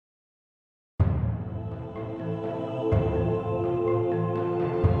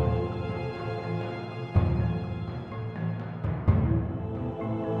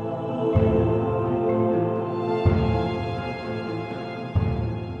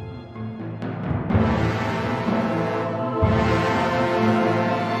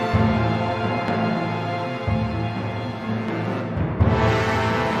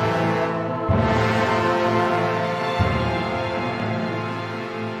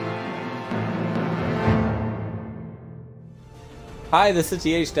Hi, this is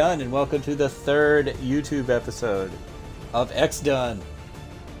X-Dunn, and welcome to the third YouTube episode of X-Dunn.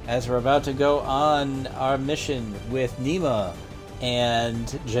 As we're about to go on our mission with Nima and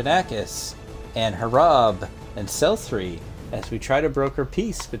Janakis and Harab and Selthri as we try to broker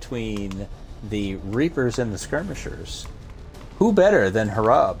peace between the Reapers and the Skirmishers. Who better than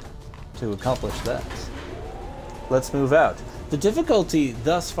Harab to accomplish that? Let's move out. The difficulty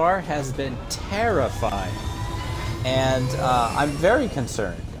thus far has been terrifying. And I'm very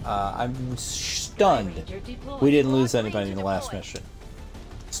concerned. I'm stunned we didn't lose anybody in the last mission.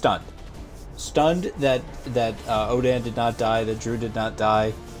 Stunned. Stunned that Odan did not die, that Drew did not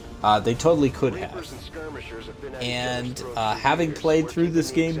die. They totally could have. And having played through this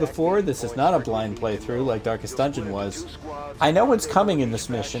game before, this is not a blind playthrough like Darkest Dungeon was. I know what's coming in this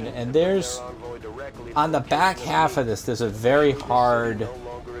mission, and there's, on the back half of this, there's a very hard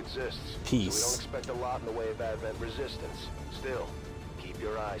piece. Still, keep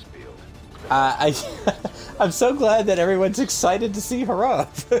your eyes peeled. I'm so glad that everyone's excited to see Harab.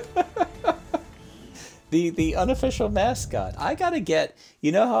 the unofficial mascot. I gotta get,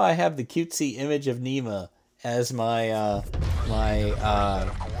 you know how I have the cutesy image of Nima as my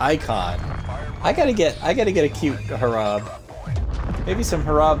icon. I gotta get a cute Harab. Maybe some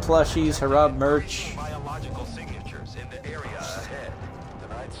Harab plushies, Harab merch.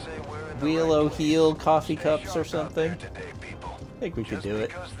 Wheel O' Heel coffee cups or something. I think we could do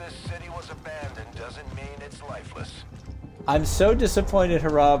it. I'm so disappointed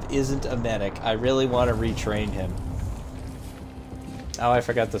Harab isn't a medic. I really want to retrain him. Oh, I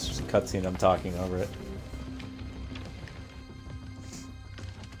forgot this was a cutscene. I'm talking over it.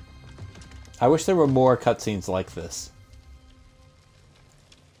 I wish there were more cutscenes like this.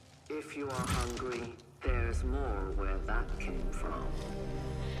 If you are hungry, there's more where that came from.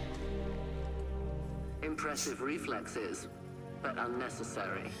 Impressive reflexes, but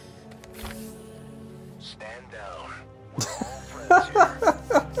unnecessary. Stand down. We're all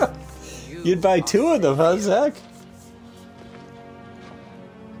friends here. You'd buy two of them, huh, Zach?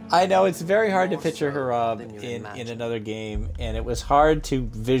 I know, it's very hard to picture Harab in another game, and it was hard to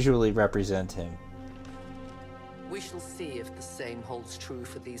visually represent him. We shall see if the same holds true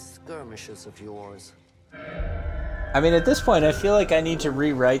for these skirmishers of yours. I mean, at this point, I feel like I need to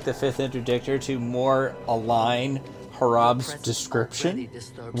rewrite the Fifth Interdictor to more align Harab's description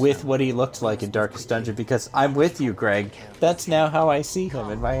with what he looked like in Darkest Dungeon, because I'm with you, Greg. That's now how I see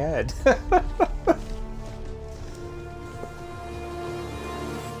him in my head.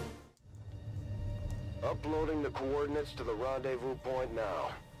 Uploading the coordinates to the rendezvous point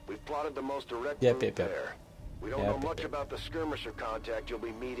now. We've plotted the most direct route there. We don't know much about the skirmisher contact you'll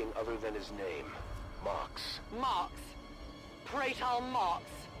be meeting other than his name. Mox. Mox? Praetor Mox?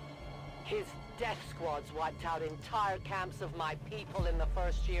 His death squads wiped out entire camps of my people in the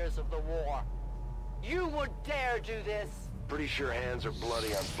first years of the war. You would dare do this? Pretty sure hands are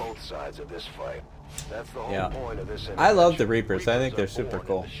bloody on both sides of this fight. That's the whole point of this. I love the Reapers. I think they're super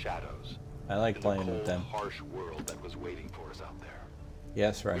cool. Shadows. I like playing with them. Harsh world that was waiting for us out there.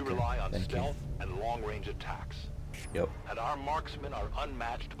 Yes, right. We rely on stealth and long-range attacks. Yep. And our marksmen are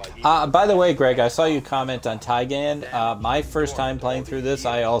unmatched by by the way, Greg, I saw you comment on Taigan. My first time playing through this,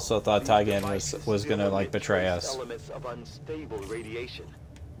 I also thought Taigan was gonna like betray us. Elements of unstable radiation.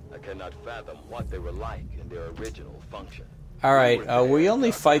 I cannot fathom what they were like in their original function. All right, we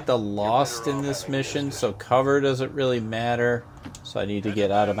only fight the Lost in this mission, so cover doesn't really matter. So I need to get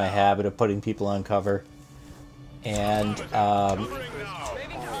out of my habit of putting people on cover. And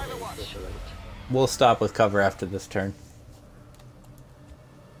we'll stop with cover after this turn.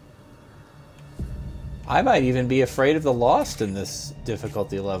 I might even be afraid of the Lost in this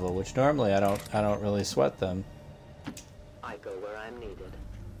difficulty level, which normally I don't really sweat them. I go where I'm needed.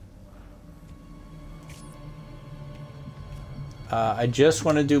 I just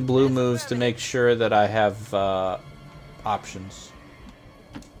want to do blue moves to make sure that I have options.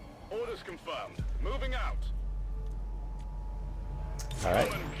 Orders confirmed. Moving out.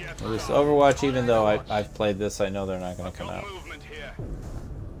 Alright. This Overwatch, even though I've played this, I know they're not going to come out.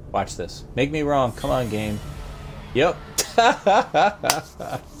 Watch this. Make me wrong. Come on, game. Yep.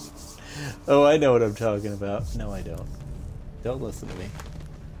 Oh, I know what I'm talking about. No, I don't. Don't listen to me.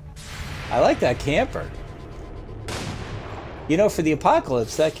 I like that camper. You know, for the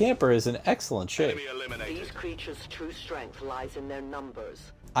apocalypse, that camper is in excellent shape. These creatures' true strength lies in their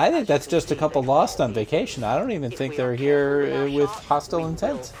numbers. I think that's just a couple Lost on vacation. I don't even think they're here with hostile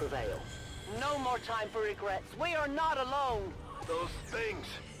intent. No more time for regrets. We are not alone. Those things,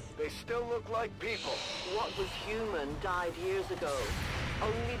 they still look like people. What was human died years ago.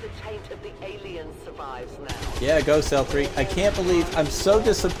 Only the taint of the alien survives now. Yeah, go Cell 3. I can't believe... I'm so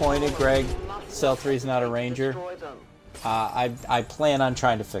disappointed, Greg. Cell 3 is not a ranger. I plan on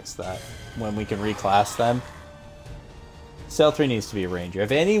trying to fix that when we can reclass them. Cell 3 needs to be a ranger.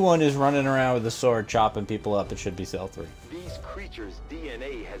 If anyone is running around with a sword chopping people up, it should be Cell 3. These creatures'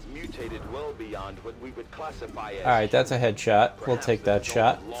 DNA has mutated well beyond what we would classify as... Alright, that's a headshot. We'll take that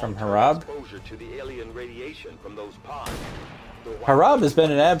shot from Harab. To the alien radiation from those pods. Harab has been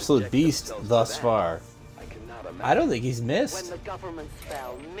an absolute beast thus far. I don't think he's missed. When the governments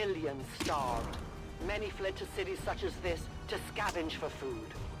fell, millions starved. Many fled to cities such as this to scavenge for food.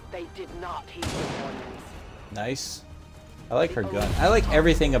 They did not heed the warnings. Nice. I like her gun. I like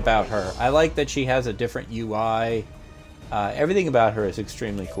everything about her. I like that she has a different UI. Everything about her is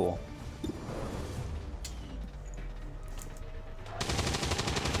extremely cool.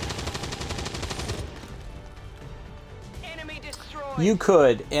 You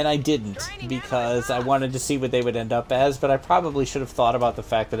could, and I didn't, because I wanted to see what they would end up as, but I probably should have thought about the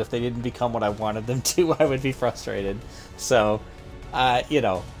fact that if they didn't become what I wanted them to, I would be frustrated. So, you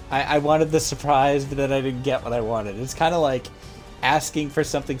know, I wanted the surprise, but then I didn't get what I wanted. It's kind of like asking for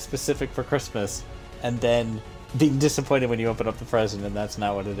something specific for Christmas, and then being disappointed when you open up the present, and that's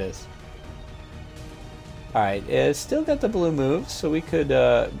not what it is. Alright, it's still got the blue moves, so we could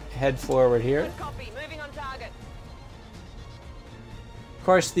head forward here. Of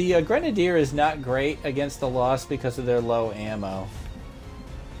course, the Grenadier is not great against the Lost because of their low ammo.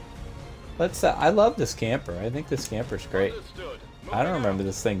 Let's. I love this camper. I think this camper's great. I don't remember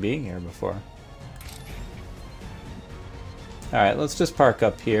this thing being here before. Alright, let's just park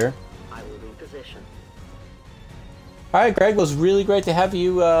up here. Alright, Greg, it was really great to have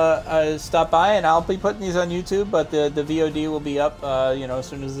you stop by, and I'll be putting these on YouTube, but the VOD will be up, you know, as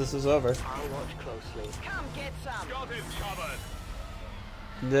soon as this is over. I'll watch closely. Come get some. Got him covered.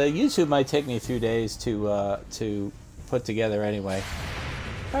 The YouTube might take me a few days to put together anyway.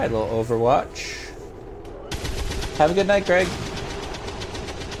 Alright, a little Overwatch. Have a good night, Greg.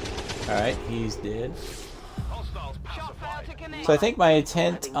 Alright, he's dead. So I think my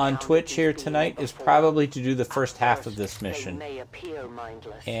intent on Twitch here tonight is probably to do the first half of this mission.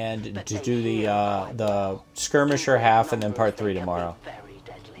 And to do the skirmisher half and then part 3 tomorrow.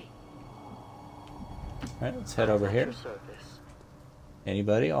 Alright, let's head over here.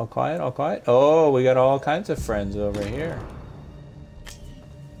 Anybody? All quiet? All quiet? Oh, we got all kinds of friends over here.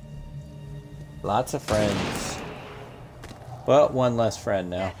 Lots of friends. Well, one less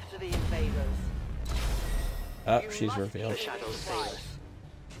friend now. Oh, she's revealed.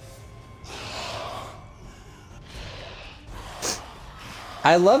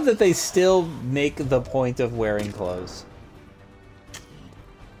 I love that they still make the point of wearing clothes.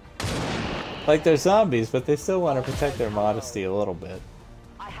 Like they're zombies, but they still want to protect their modesty a little bit.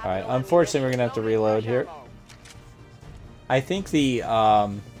 Alright, unfortunately we're going to have to reload here. I think the,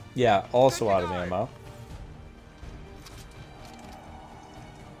 yeah, also out of ammo.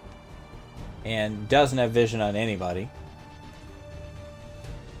 And doesn't have vision on anybody.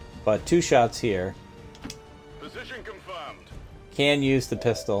 But 2 shots here. Position confirmed. Can use the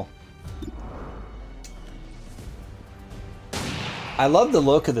pistol. I love the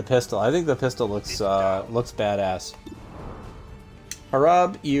look of the pistol. I think the pistol looks looks badass.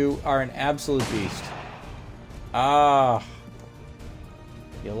 Harab, you are an absolute beast. Ah.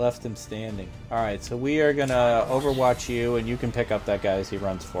 You left him standing. Alright, so we are gonna overwatch you, and you can pick up that guy as he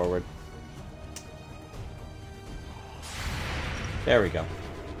runs forward. There we go.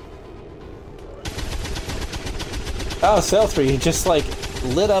 Oh, Cell 3, he just like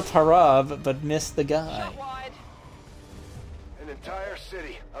lit up Harab, but missed the guy. An entire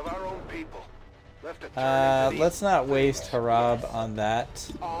city of our own people. Left to let's not waste Harab on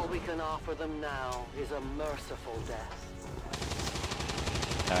that. All we can offer them now is a merciful death.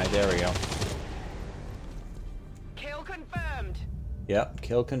 Alright, there we go. Kill confirmed. Yep,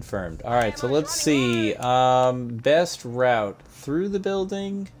 kill confirmed. Alright, so let's see. Best route through the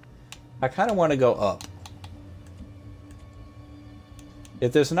building. I kind of want to go up.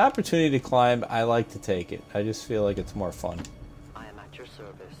 If there's an opportunity to climb, I like to take it. I just feel like it's more fun. I am at your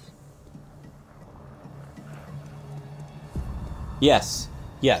service. Yes.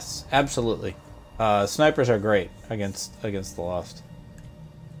 Yes, absolutely. Snipers are great against the Lost.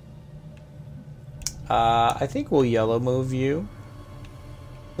 I think we'll yellow move you.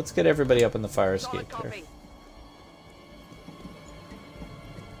 Let's get everybody up in the fire escape here.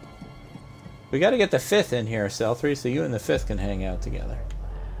 We got to get the 5th in here, Cell 3, so you and the 5th can hang out together.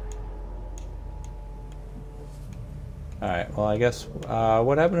 Alright, well I guess,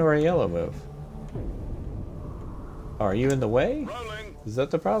 what happened to our yellow move? Oh, are you in the way? Rolling. Is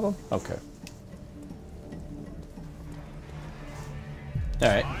that the problem? Okay.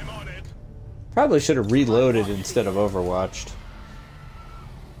 Alright. Probably should have reloaded instead of overwatched.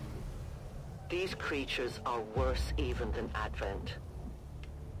 These creatures are worse even than Advent.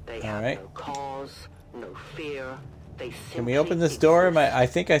 They have Alright. no cause, no fear. They Can we open this door? I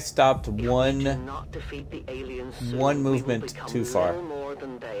think I stopped one movement too far. More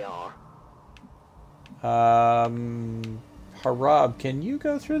than they are. Harab, can you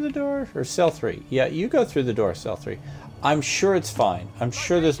go through the door? Or Cell 3? Yeah, you go through the door, Cell 3. I'm sure it's fine. I'm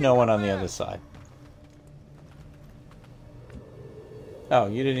sure there's no one on the other side. Oh,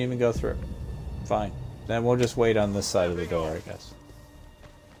 you didn't even go through. Fine. Then we'll just wait on this side of the door, I guess.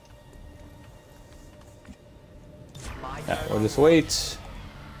 Yeah, we'll just wait.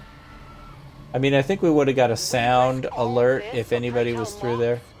 I mean, I think we would have got a sound alert if anybody was through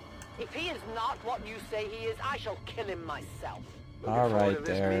there. If he is not what you say he is, I shall kill him myself. All right,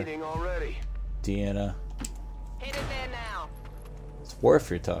 there, Deanna. Hit it there now. It's Worf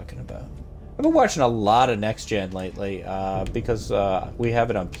you're talking about. I've been watching a lot of Next Gen lately because we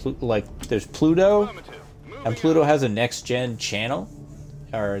have it on there's Pluto, and Pluto has a Next Gen channel,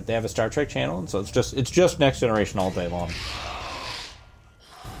 or they have a Star Trek channel, and so it's just Next Generation all day long.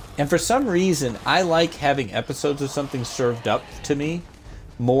 And for some reason, I like having episodes of something served up to me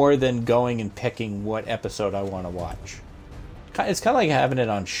more than going and picking what episode I want to watch. It's kind of like having it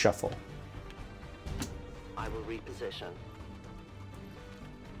on shuffle. I will reposition.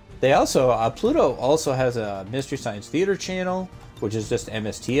 They also, Pluto also has a Mystery Science Theater channel, which is just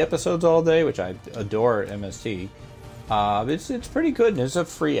MST episodes all day, which I adore MST. It's pretty good, and it's a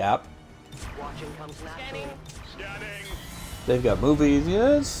free app. They've got movies.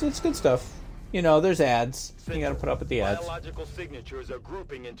 Yeah, it's good stuff. You know, there's ads. You gotta put up with the ads. Biological signatures are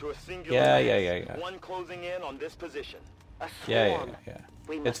grouping into a singular yeah. One closing in on this position. Yeah.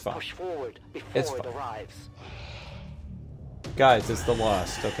 We It's must fine. push forward before It's it fine. arrives. Guys, it's the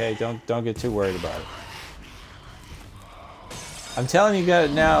Lost, okay? Don't get too worried about it. I'm telling you guys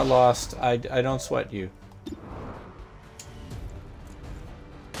now, Lost, I don't sweat you.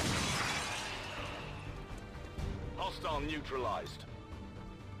 Hostile neutralized.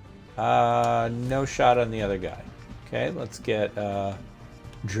 No shot on the other guy. Okay, let's get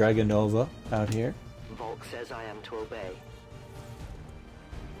Dragonova out here. Volk says I am to obey.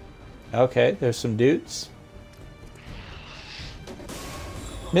 Okay, there's some dudes.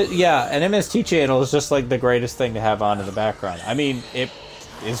 Yeah, an MST channel is just like the greatest thing to have on in the background. I mean, it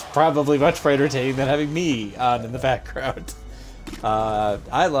is probably much more entertaining than having me on in the background.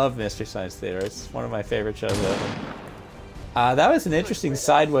 I love Mystery Science Theater. It's one of my favorite shows ever. That was an interesting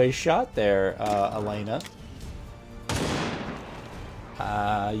sideways shot there, Elena.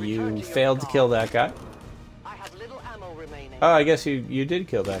 You failed to kill that guy. I have little ammo remaining. Oh, I guess you did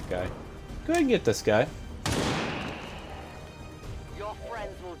kill that guy. Go ahead and get this guy. Your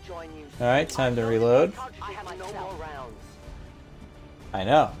friends will join you. Alright, time to reload. I have no more rounds. I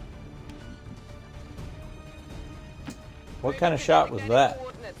know. What kind of shot was that?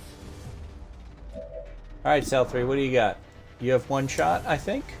 Alright, Cell 3, what do you got? You have one shot, I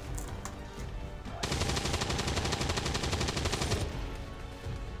think?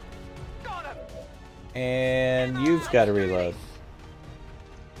 And you've got to reload.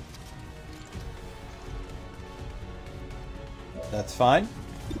 That's fine.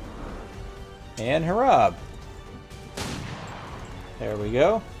 And Harab. There we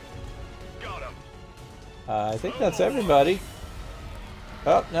go. I think that's everybody.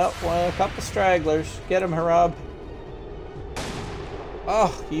 Oh, no, a couple stragglers. Get him, Harab.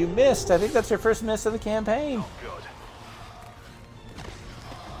 Oh, you missed. I think that's your first miss of the campaign.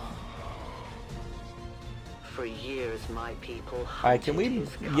 For years, my people. Alright, can we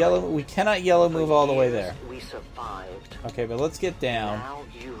yellow? We cannot yellow move all the way there. We survived. Okay, but let's get down. Now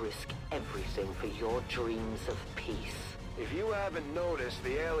you risk everything for your dreams of peace. If you haven't noticed,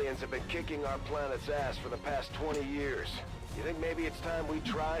 the aliens have been kicking our planet's ass for the past 20 years. You think maybe it's time we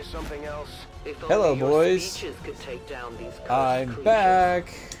try something else? If Hello, only your boys. speeches could take down these cursed I'm creatures.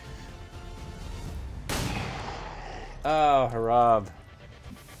 back. Oh, Harab.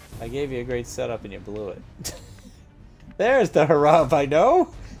 I gave you a great setup and you blew it. There's the Harab I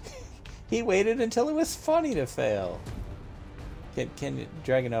know. He waited until it was funny to fail. Can you,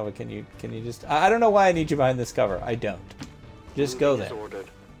 Dragonova, can you just... I don't know why I need you behind this cover. I don't. Just go there.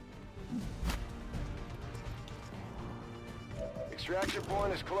 Extraction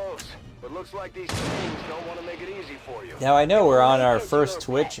point is close, but looks like these things don't want to make it easy for you. Now, I know we're on our first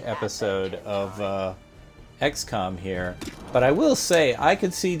Twitch episode of XCOM here, but I will say I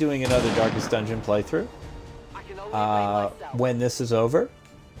could see doing another Darkest Dungeon playthrough. when this is over,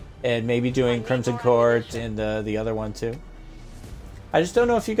 and maybe doing Crimson Court and the other one too. I just don't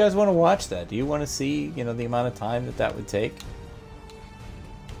know if you guys want to watch that. Do you want to see, you know, the amount of time that that would take?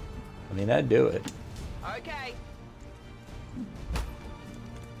 I mean, I'd do it. Okay.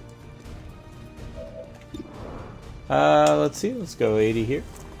 Let's see. Let's go 80 here.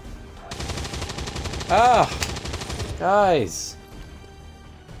 Ah! Guys!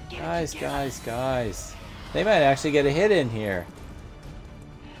 Guys. They might actually get a hit in here.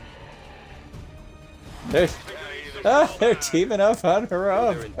 They're teaming up on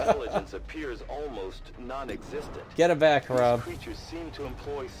Harab. Their intelligence appears almost non-existent. Get it back, Harab. Creatures seem to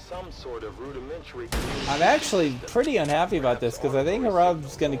employ some sort of rudimentary. I'm actually pretty unhappy about this because I think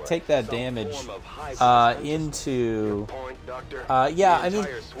Harab's going to take that damage into... yeah, I mean,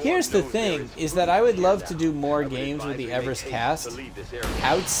 here's the thing, is that I would love to do more games with the Everest cast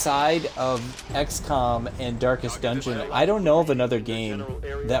outside of XCOM and Darkest Dungeon. I don't know of another game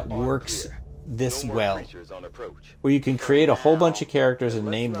that works this well, where you can create a whole bunch of characters and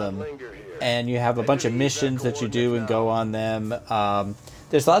name them, and you have a bunch of missions that you do and go on them.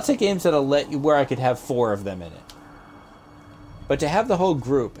 There's lots of games that'll let you where I could have 4 of them in it, but to have the whole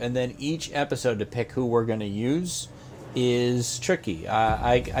group and then each episode to pick who we're going to use is tricky.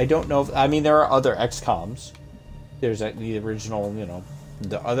 I don't know if, I mean, there are other XCOMs. There's the original, you know,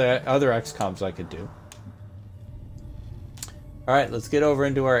 the other XCOMs I could do. All right, let's get over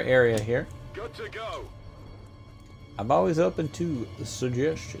into our area here. Good to go. I'm always open to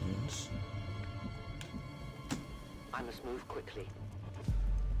suggestions. I must move quickly.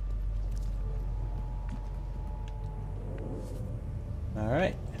 All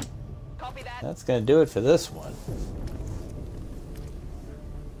right. Copy that. That's going to do it for this one.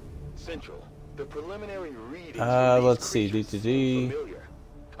 Central. The preliminary readings. Let's see.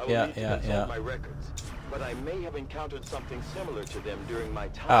 Yeah. My records, but I may have encountered something similar to them during my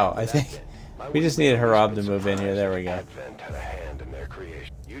time. Oh, I think we just needed Harab to move in here. There we go. Advent had a hand in their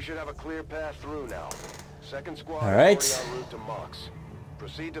creation. You should have a clear path through now. Second squad all right. is already en route to Mox.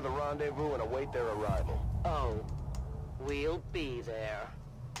 Proceed to the rendezvous and await their arrival. Oh, we'll be there.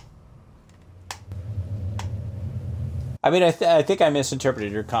 I mean, I think I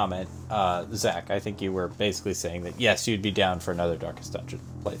misinterpreted your comment, Zach. I think you were basically saying that, yes, you'd be down for another Darkest Dungeon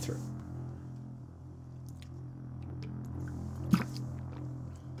playthrough.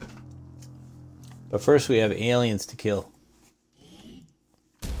 But first we have aliens to kill.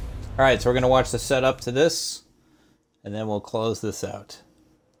 Alright, so we're going to watch the setup to this, and then we'll close this out.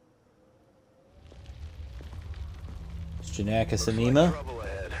 It's Janakis and Nima. Trouble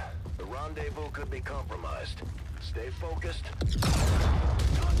ahead. The rendezvous could be compromised. Stay focused.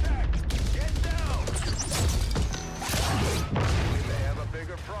 Contact! Get down! We may have a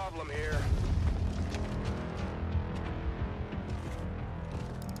bigger problem here.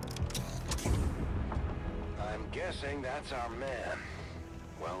 I'm guessing that's our man.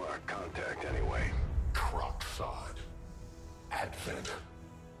 Well, our contact anyway. Crocksod. Advent.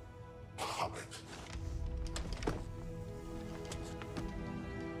 Hobbit.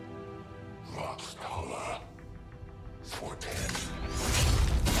 Voxtola. Forten.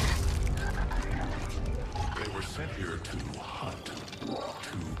 They were sent here to hunt, to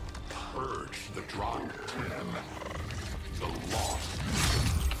purge the Drak 10, the lost.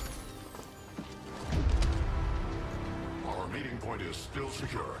 Our meeting point is still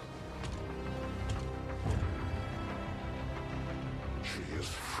secure. She is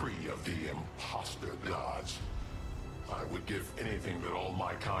free of the imposter gods. I would give anything that all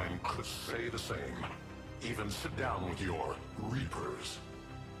my kind could say the same. Even sit down with your Reapers.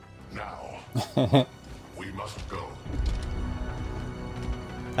 Now, we must go.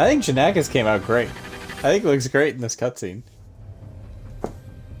 I think Janakis came out great. I think it looks great in this cutscene.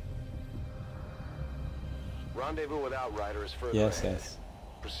 Rendezvous with Outriders further ahead. Yes.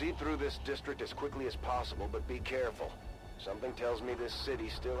 Proceed through this district as quickly as possible, but be careful. Something tells me this city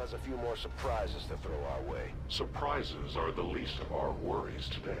still has a few more surprises to throw our way. Surprises are the least of our worries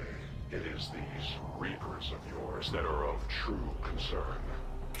today. It is these Reapers of yours that are of true concern.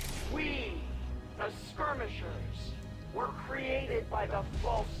 We, the skirmishers, were created by the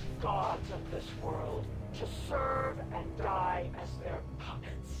false gods of this world to serve and die as their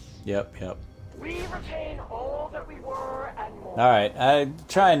puppets. Yep. We retain all that we were and more. Alright, I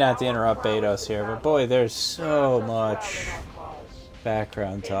try not to interrupt Beidos here, but boy, there's so much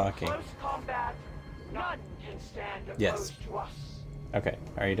background talking. In close combat, none can stand yes. to us. Okay,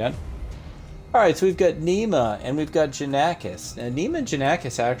 are you done? Alright, so we've got Nima and we've got Janakis. Now, Nima and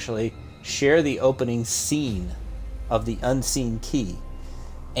Janakis actually share the opening scene of the Unseen Key.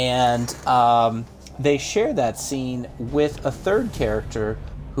 And they share that scene with a third character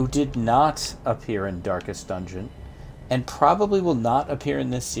who did not appear in Darkest Dungeon, and probably will not appear in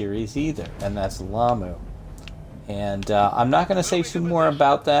this series either, and that's Lamu. And I'm not going to say too more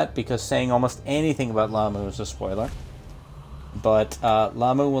about that, because saying almost anything about Lamu is a spoiler. But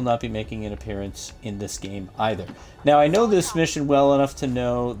Lamu will not be making an appearance in this game either. Now, I know this mission well enough to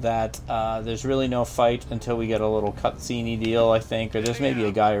know that there's really no fight until we get a little cutscene-y deal, I think, or there's maybe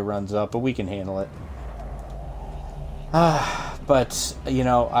a guy who runs up, but we can handle it. But, you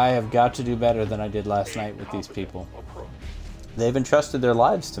know, I have got to do better than I did last night with these people. They've entrusted their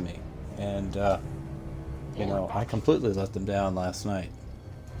lives to me, and, you know, I completely let them down last night.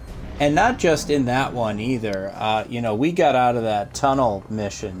 And not just in that one either. You know, we got out of that tunnel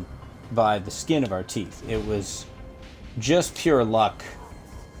mission by the skin of our teeth. It was just pure luck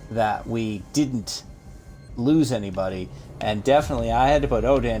that we didn't lose anybody. And definitely I had to put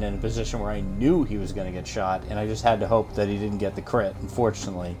Odin in a position where I knew he was going to get shot, and I just had to hope that he didn't get the crit.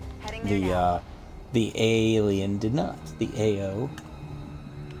 Unfortunately, the alien did not. The AO.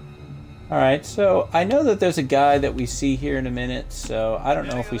 Alright, so I know that there's a guy that we see here in a minute, so I don't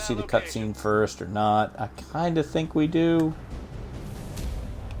know if we see the cutscene first or not. I kind of think we do.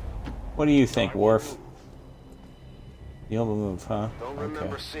 What do you think, Worf? You'll move, huh?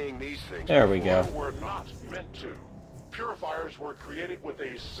 Okay. There we go. We're not meant to. Purifiers were created with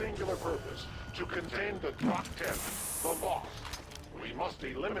a singular purpose, to contain the Drop 10, the Lost. We must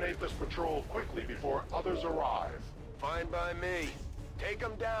eliminate this patrol quickly before others arrive. Fine by me. Take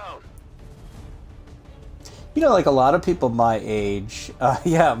them down. You know, like a lot of people my age,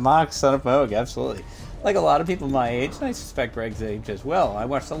 yeah, Mox, son of Moog, absolutely. Like a lot of people my age, and I suspect Greg's age as well, I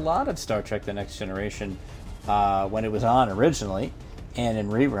watched a lot of Star Trek The Next Generation when it was on originally, and in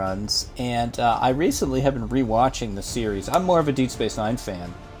reruns, and I recently have been rewatching the series. I'm more of a Deep Space Nine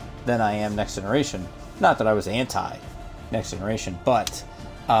fan than I am Next Generation. Not that I was anti-Next Generation, but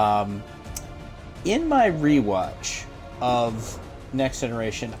in my rewatch of Next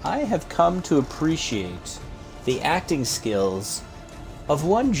Generation, I have come to appreciate the acting skills of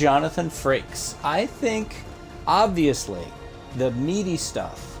one Jonathan Frakes. I think, obviously, the meaty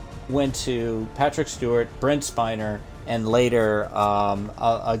stuff went to Patrick Stewart, Brent Spiner, and later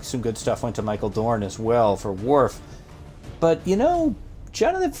some good stuff went to Michael Dorn as well for Worf. But, you know,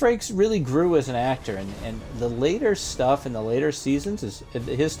 Jonathan Frakes really grew as an actor, and the later stuff in the later seasons,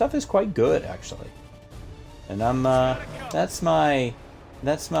 his stuff is quite good, actually. And that's my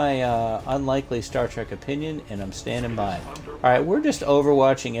unlikely Star Trek opinion, and I'm standing by it. Alright, we're just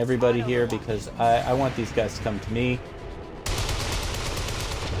overwatching everybody here because I want these guys to come to me.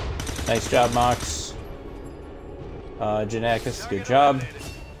 Nice job, Mox. Janakis, good job.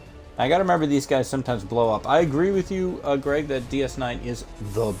 I gotta remember these guys sometimes blow up. I agree with you, Greg, that DS9 is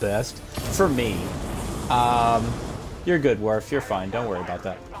the best. For me. You're good, Worf. You're fine. Don't worry about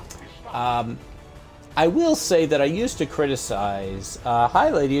that. I will say that I used to criticize... hi,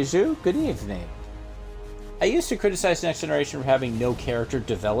 Lady Azhu. Good evening. I used to criticize Next Generation for having no character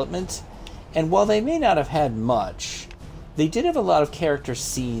development, and while they may not have had much, they did have a lot of character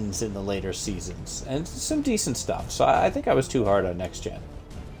scenes in the later seasons, and some decent stuff, so I think I was too hard on Next Gen.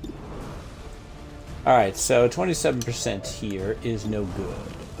 Alright, so 27% here is no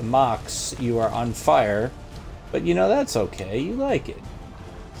good. Mox, you are on fire, but you know, that's okay. You like it.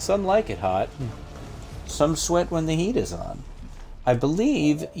 Some like it hot. Some sweat when the heat is on. I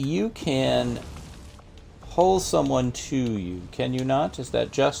believe you can pull someone to you. Can you not? Is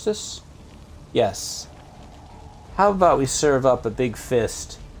that justice? Yes. How about we serve up a big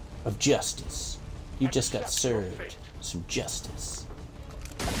fist of justice? You just got served some justice.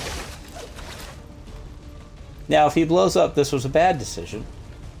 Now, if he blows up, this was a bad decision.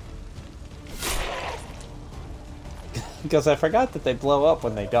 Because I forgot that they blow up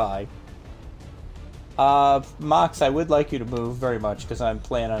when they die. Mox, I would like you to move very much, because I'm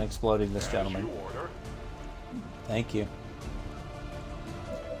planning on exploding this gentleman. Thank you.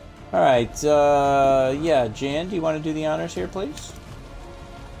 Alright, yeah, Jan, do you want to do the honors here, please?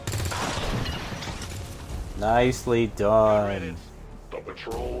 Nicely done. The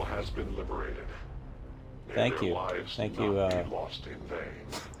patrol has been liberated. Thank you. Thank you,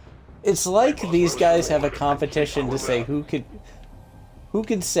 It's like these guys have a competition to say who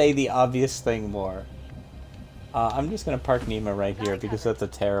can say the obvious thing more. I'm just gonna park Nima right here because that's a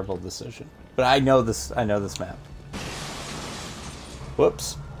terrible decision. But I know this map.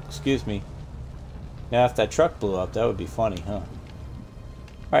 Whoops. Excuse me. Now if that truck blew up, that would be funny, huh?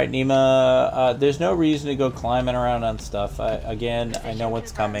 Alright, Nima, there's no reason to go climbing around on stuff. Again, I know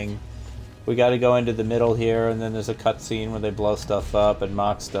what's coming. We gotta go into the middle here, and then there's a cutscene where they blow stuff up, and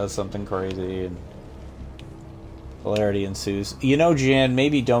Mox does something crazy, and Hilarity ensues. You know, Jan,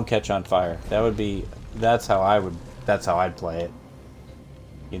 maybe don't catch on fire. That's how I'd play it.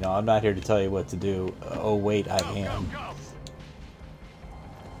 You know, I'm not here to tell you what to do. Oh wait, I am.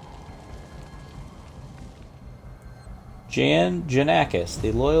 Janakis,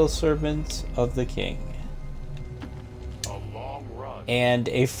 the loyal servant of the king. And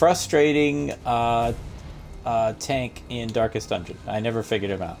a frustrating tank in Darkest Dungeon. I never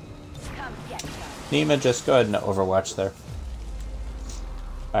figured him out. Nima, just go ahead and overwatch there.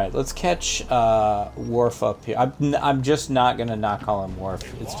 Alright, let's catch Worf up here. I'm just not going to not call him Worf.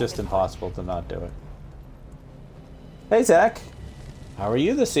 It's just impossible to not do it. Hey, Zach. How are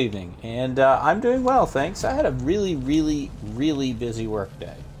you this evening? And I'm doing well, thanks. I had a really, really, really busy work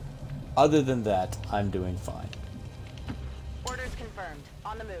day. Other than that, I'm doing fine. Orders confirmed.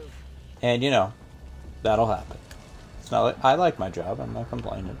 On the move. And, you know, that'll happen. It's not like, I like my job. I'm not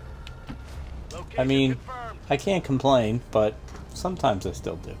complaining. I mean, I can't complain, but sometimes I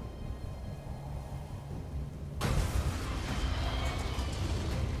still do.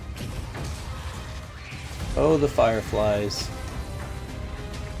 Oh, the fireflies.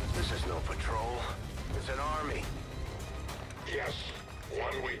 This is no patrol. It's an army. Yes,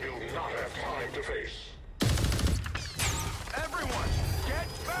 one we do not have time to face. Everyone, get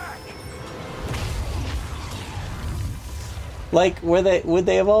back! Like, would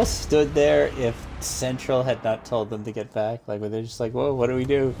they have all stood there if Central had not told them to get back? Like, were they just like, whoa, what do we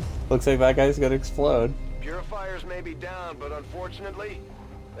do? Looks like that guy's gonna explode. Purifiers may be down, but unfortunately,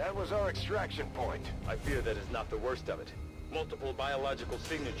 that was our extraction point. I fear that is not the worst of it. Multiple biological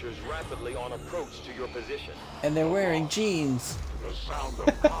signatures rapidly on approach to your position. And they're wearing jeans. The sound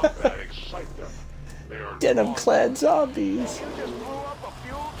of combat excites them. They are Denim-clad zombies. You just blew up a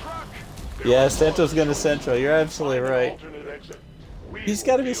fuel truck? Yeah, Central's gonna Central. You're absolutely right. He's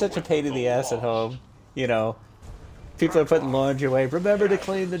got to be such a pain in the ass at home. You know, people are putting laundry away. Remember to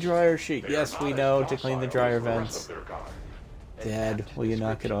clean the dryer sheet. Yes, we know, to clean the dryer vents. Dad, will you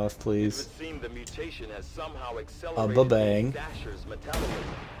knock it off, please? Ba-bang.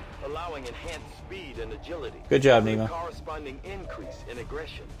 Allowing enhanced speed and agility. Good job, Nima. Corresponding increase in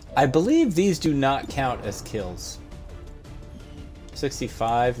aggression. I believe these do not count as kills.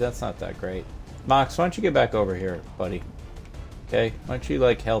 65, that's not that great. Mox, why don't you get back over here, buddy? Okay, why don't you,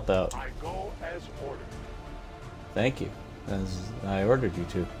 like, help out? I go as ordered. Thank you. As I ordered you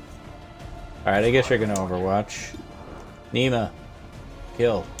to. Alright, I guess you're gonna overwatch. Nima.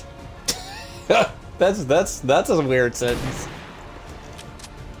 Kill. That's a weird sentence.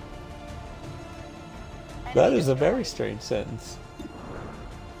 That is a very strange sentence.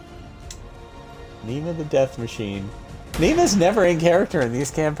 Nima the Death Machine. Nima's never in character in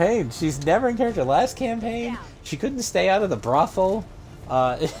these campaigns. She's never in character. Last campaign, she couldn't stay out of the brothel.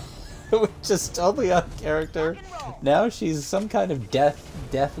 Which is totally out of character. Now she's some kind of death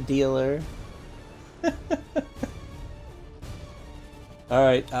dealer.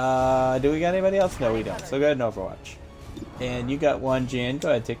 Alright, do we got anybody else? No, we don't. So go ahead and Overwatch. And you got one, Jan. Go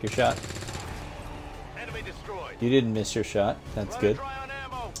ahead, take your shot. Enemy destroyed. You didn't miss your shot. That's good.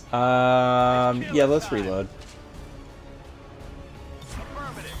 Yeah, let's reload.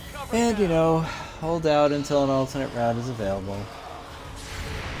 And, you know, hold out until an alternate route is available.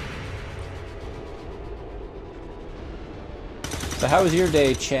 So how was your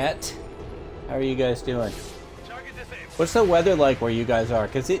day, chat? How are you guys doing? What's the weather like where you guys are?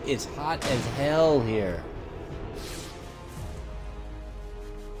 Because it is hot as hell here.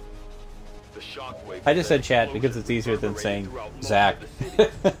 I just said chat because it's easier than saying Zach.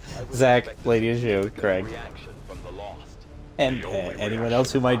 Zach, Lady Issue, Craig. And anyone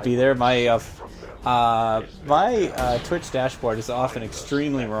else who might be there. My Twitch dashboard is often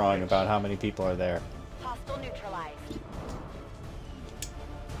extremely wrong about how many people are there. Hostile neutralized.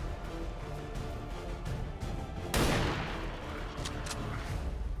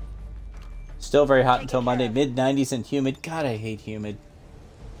 Still very hot until Monday. Mid-90s and humid. God, I hate humid.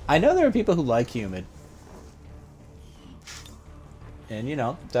 I know there are people who like humid. And, you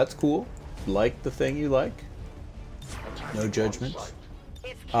know, that's cool. Like the thing you like. No judgments.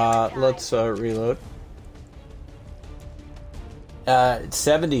 Let's reload.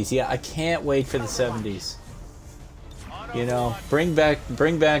 70s. Yeah, I can't wait for the 70s. You know, bring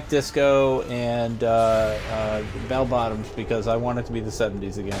back disco and bell bottoms because I want it to be the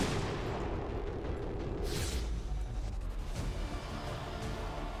 70s again.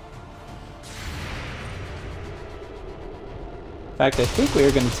 In fact, I think we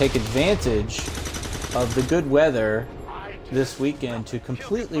are going to take advantage of the good weather this weekend to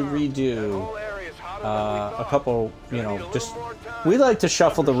completely redo a couple, you know, just... We like to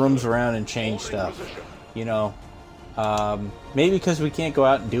shuffle the rooms around and change stuff, you know. Maybe because we can't go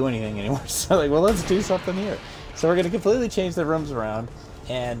out and do anything anymore. So like, well, let's do something here. So we're going to completely change the rooms around.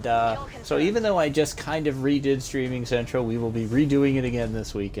 And so even though I just kind of redid Streaming Central, we will be redoing it again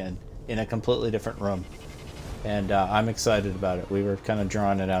this weekend in a completely different room. And I'm excited about it. We were kind of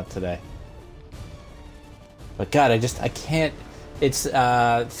drawing it out today. But God, I can't. It's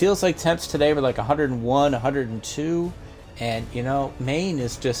feels like temps today were like 101, 102, and you know, Maine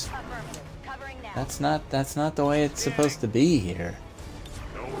is just that's not the way it's supposed to be here.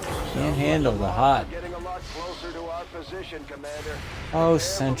 Can't handle the hot. Oh,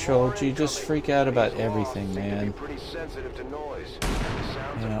 Central, do you just freak out about everything, man?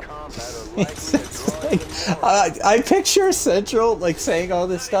 Yeah. I picture Central like saying all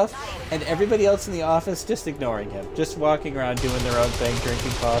this stuff, and everybody else in the office just ignoring him, just walking around doing their own thing,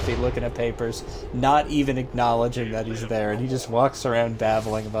 drinking coffee, looking at papers, not even acknowledging that he's there, and he just walks around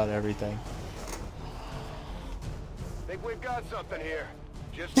babbling about everything. Think we've got something here.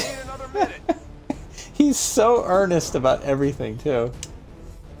 Just need another minute. He's so earnest about everything too.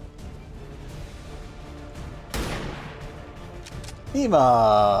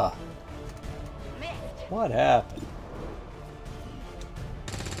 Nima! What happened?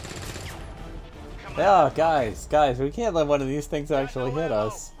 Yeah, guys, we can't let one of these things actually hit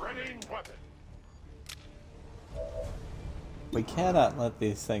us. We cannot let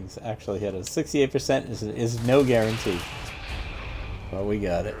these things actually hit us. 68% is no guarantee. But we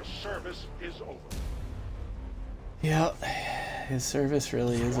got it. Service is over. Yeah, his service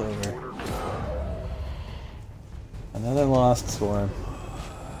really is over. Another lost swarm.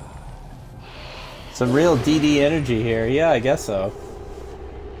 Some real DD energy here. Yeah, I guess so.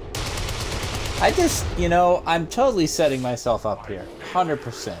 I just, you know, I'm totally setting myself up here.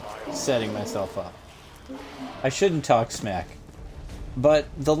 100% setting myself up. I shouldn't talk smack. But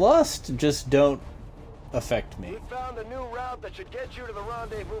the lost just don't affect me.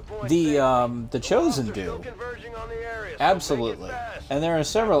 The chosen do. Absolutely. And there are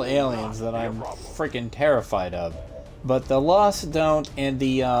several aliens that I'm freaking terrified of. But the lost don't, and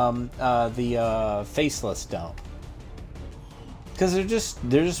the faceless don't. Because they're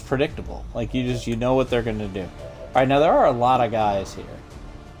just predictable. Like you know what they're gonna do. Alright, now there are a lot of guys here.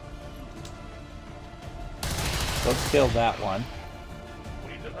 Let's kill that one.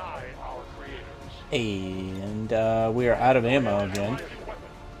 And we are out of ammo again.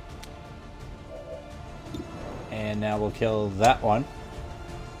 And now we'll kill that one.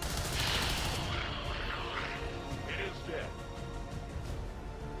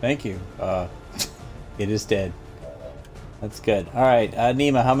 Thank you. It is dead. That's good. Alright,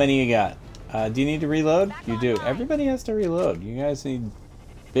 Nima, how many you got? Do you need to reload? You do. Everybody has to reload. You guys need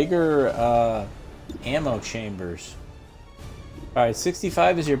bigger ammo chambers. Alright,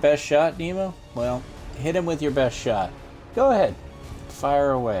 65 is your best shot, Nemo? Well, hit him with your best shot. Go ahead.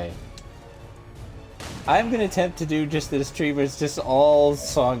 Fire away. I'm going to attempt to do just this stream where it's just all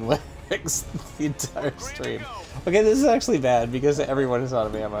song lyrics the entire stream. Okay, this is actually bad because everyone is out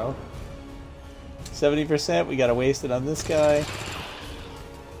of ammo. 70%, we got to waste it on this guy.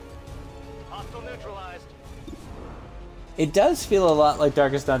 It does feel a lot like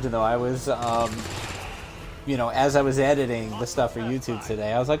Darkest Dungeon, though. I was, you know, as I was editing the stuff for YouTube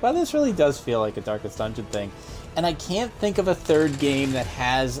today, I was like, wow, this really does feel like a Darkest Dungeon thing. And I can't think of a third game that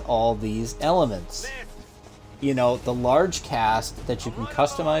has all these elements. You know, the large cast that you can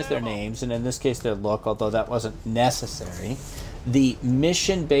customize their names, and in this case their look, although that wasn't necessary. The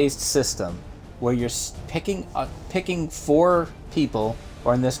mission-based system, where you're picking 4 people,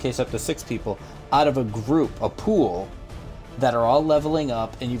 or in this case up to 6 people, out of a group, a pool, that are all leveling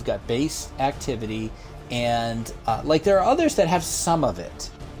up, and you've got base activity, and like there are others that have some of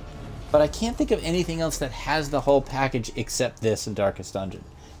it, but I can't think of anything else that has the whole package except this in Darkest Dungeon.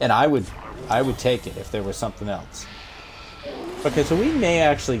 And I would take it if there was something else. Okay, so we may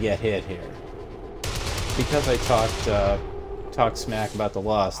actually get hit here because I talked smack about the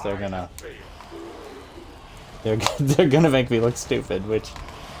Lost. They're gonna make me look stupid, which,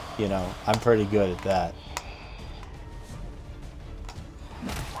 you know, I'm pretty good at that.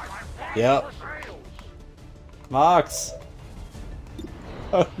 Yep. Mox!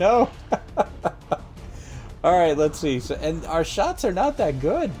 Oh no! Alright, let's see. So, and our shots are not that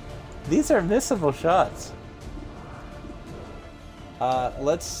good. These are missable shots.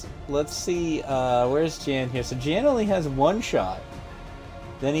 Let's see, where's Jan here? So Jan only has 1 shot.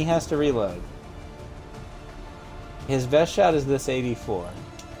 Then he has to reload. His best shot is this 84.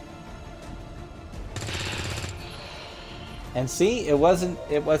 And see, it wasn't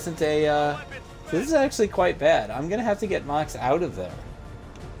a, this is actually quite bad. I'm gonna have to get Mox out of there.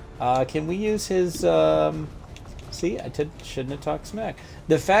 Can we use his, See, shouldn't have talked smack.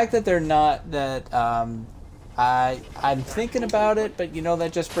 The fact that they're not that I'm thinking about it, but you know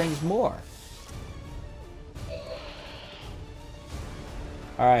that just brings more.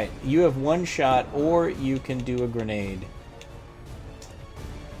 All right, you have one shot, or you can do a grenade.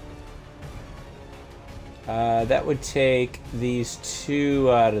 That would take these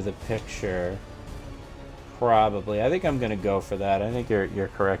two out of the picture. Probably. I think I'm gonna go for that. I think you're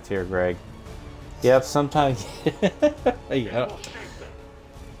correct here, Greg. Yep, sometimes. Yeah.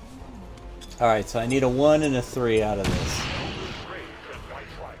 Alright, so I need a 1 and a 3 out of this.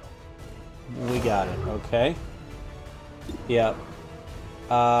 We got it, okay. Yep.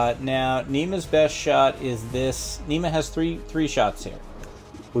 Now, Nima's best shot is this. Nima has three shots here.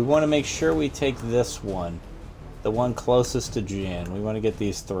 We want to make sure we take this one. The one closest to Jan. We want to get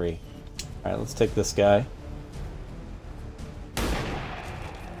these 3. Alright, let's take this guy.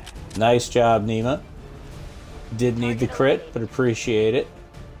 Nice job, Nima. Did need the crit, but appreciate it.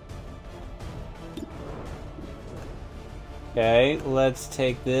 Okay, let's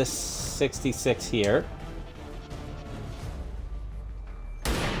take this 66 here.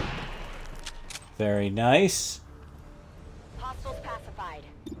 Very nice. Hostiles pacified.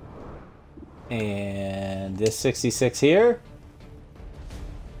 And this 66 here.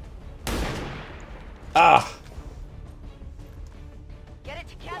 Ah! Get it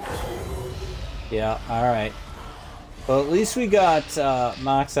together. Yeah, alright. Well, at least we got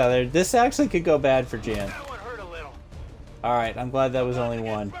Mox out there. This actually could go bad for Jan. Alright, I'm glad that was only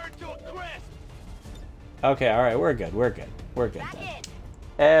 1. Okay, alright, we're good, we're good. We're good then.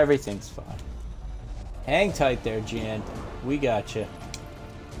 Everything's fine. Hang tight there, Jan. We got you.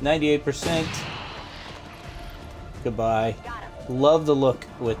 98%. Goodbye. Love the look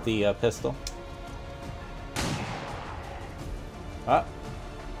with the pistol. Ah.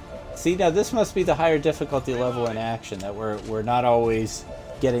 See, now this must be the higher difficulty level in action, that we're not always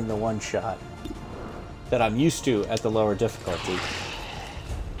getting the one shot that I'm used to at the lower difficulty.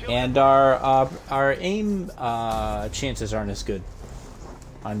 And our aim chances aren't as good,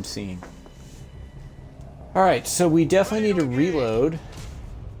 I'm seeing. Alright, so we definitely need to reload.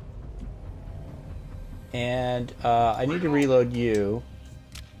 And I need to reload you.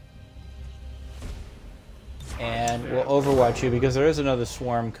 And we'll overwatch you because there is another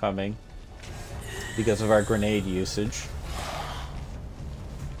swarm coming because of our grenade usage.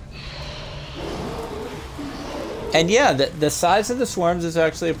 And yeah, the size of the swarms is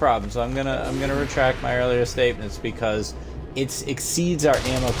actually a problem. So I'm gonna retract my earlier statements because it exceeds our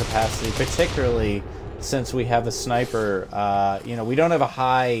ammo capacity, particularly since we have a sniper. You know, we don't have a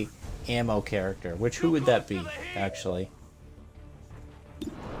high ammo character. Which who would that be, actually?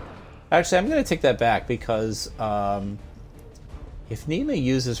 Actually, I'm going to take that back because if Nima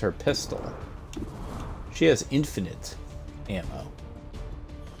uses her pistol, she has infinite ammo.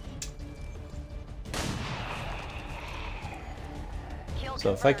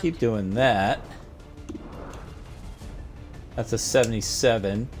 So if I keep doing that, that's a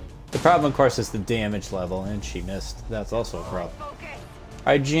 77. The problem, of course, is the damage level, and she missed. That's also a problem.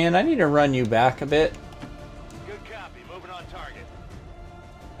 Alright, Jan, I need to run you back a bit. Good copy. Moving on target.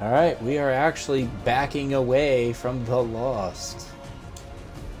 Alright, we are actually backing away from the Lost.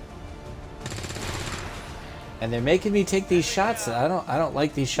 And they're making me take these shots. I don't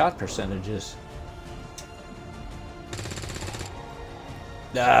like these shot percentages.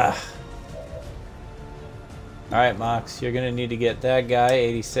 Ah. Alright, Mox, you're gonna need to get that guy,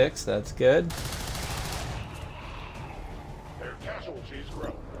 86, that's good. Their casualties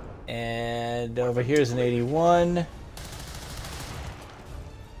grow. And over here's an 81.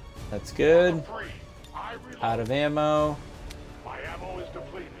 That's good. Out of ammo. My ammo is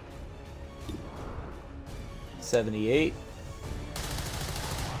depleted. 78.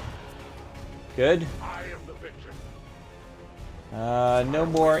 Good. I am the victim. No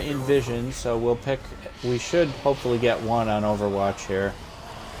more in vision, so we'll pick. We should hopefully get one on Overwatch here.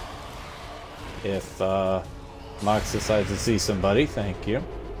 If Mox decides to see somebody, thank you.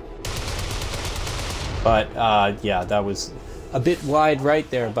 But yeah, that was a bit wide right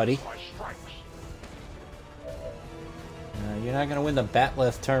there, buddy. You're not gonna win the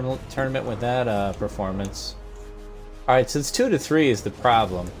Batlift tournament with that performance. All right, since 2 to 3 is the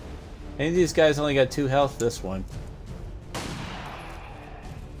problem. Any of these guys only got 2 health. This one.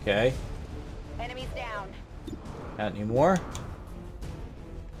 Okay. Enemies down. Not anymore.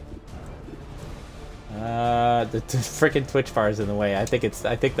 The freaking Twitch bar is in the way. I think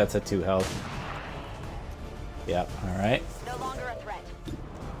that's a 2 health. Yep. All right. No longer a threat.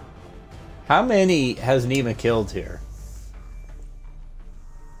 How many has Nima killed here?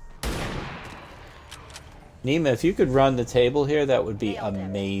 Nima, if you could run the table here, that would be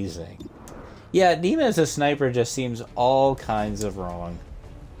amazing. Yeah, Nima as a sniper just seems all kinds of wrong.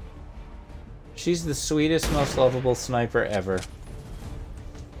 She's the sweetest, most lovable sniper ever.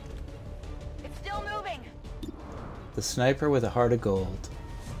 It's still moving. The sniper with a heart of gold.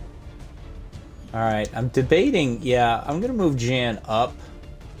 Alright, I'm debating, yeah, I'm gonna move Jan up.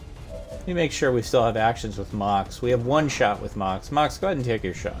 Let me make sure we still have actions with Mox. We have one shot with Mox. Mox, go ahead and take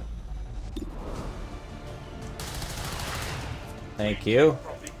your shot. Thank you.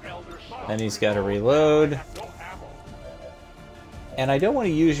 Then he's got to reload. And I don't want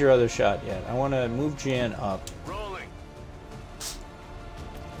to use your other shot yet. I want to move Jan up.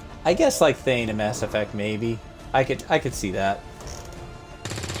 I guess like Thane in Mass Effect, maybe. I could see that.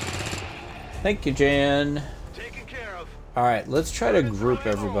 Thank you, Jan. Alright, let's try to group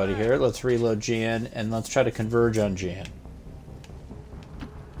everybody here. Let's reload Jan, and let's try to converge on Jan.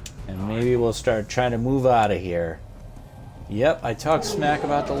 And maybe we'll start trying to move out of here. Yep, I talked smack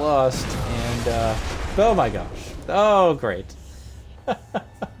about the Lost, and, oh my gosh. Oh, great. I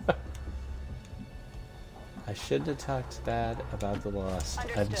shouldn't have talked bad about the Lost.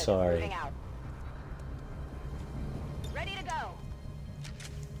 Understood. I'm sorry. Moving out. Ready to go.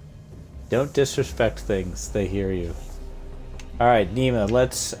 Don't disrespect things. They hear you. Alright, Nima,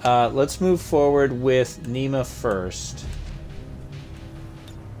 let's move forward with Nima first.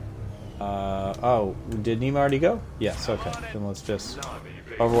 Oh, did Nima already go? Yes, okay. Then let's just...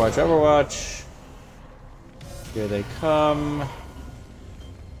 Overwatch, Overwatch. Here they come.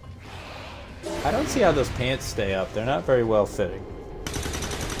 I don't see how those pants stay up. They're not very well fitting.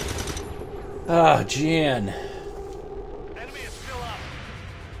 Ah, Jan.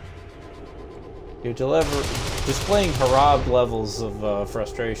 You're displaying Harab levels of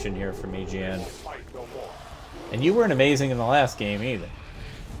frustration here for me, Jan. And you weren't amazing in the last game either.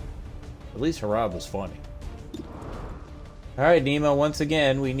 At least Harab was funny. Alright, Nima, once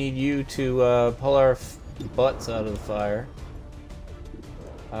again, we need you to pull our butts out of the fire.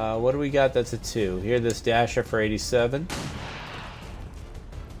 What do we got that's a 2? Here, this Dasher for 87.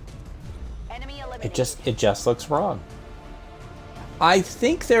 Enemy It just looks wrong. I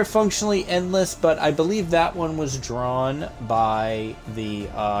think they're functionally endless, but I believe that one was drawn by the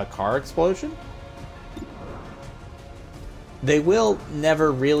car explosion. They will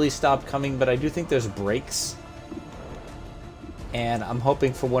never really stop coming, but I do think there's breaks. And I'm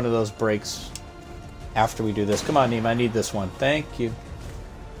hoping for one of those breaks after we do this. Come on, Nima, I need this one. Thank you.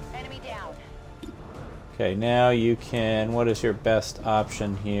 Enemy down. Okay, now you can... What is your best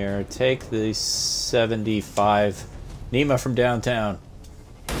option here? Take the 75... Nima from downtown.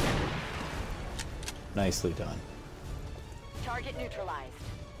 Nicely done. Target neutralized.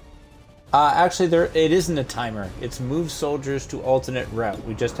 Actually, it isn't a timer. It's move soldiers to alternate route.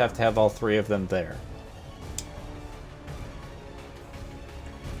 We just have to have all 3 of them there.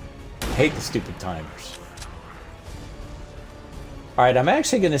 I hate the stupid timers. Alright, I'm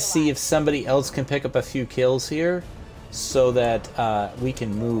actually going to see if somebody else can pick up a few kills here so that we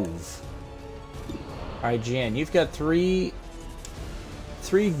can move. Alright, Jan, you've got three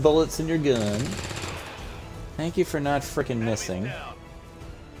bullets in your gun. Thank you for not frickin' missing.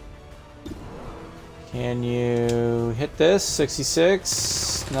 Can you hit this?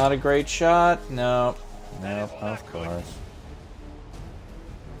 66. Not a great shot. No. Nope, of course.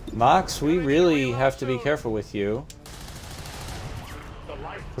 Mox, we really have to be careful with you.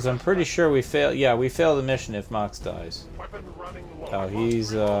 Because I'm pretty sure we fail. Yeah, we fail the mission if Mox dies. Oh,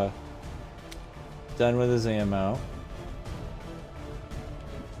 he's done with his ammo.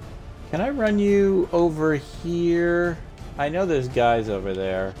 Can I run you over here? I know there's guys over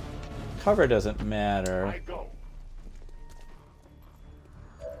there. Cover doesn't matter.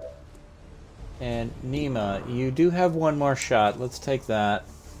 And Nima, you do have one more shot. Let's take that.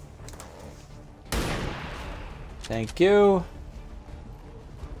 Thank you.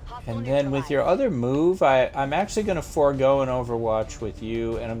 And then with your other move, I'm actually going to forego an Overwatch with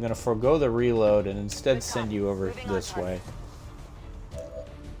you, and I'm going to forego the reload and instead send you over this way.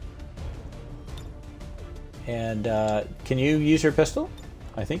 And can you use your pistol?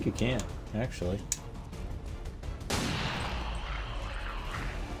 I think you can, actually.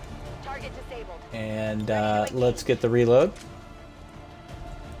 Target disabled. And let's get the reload.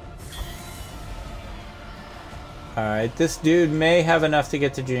 Alright, this dude may have enough to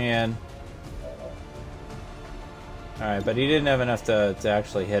get to Jan. Alright, but he didn't have enough to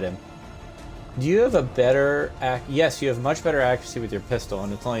actually hit him. Do you have a better... Yes, you have much better accuracy with your pistol,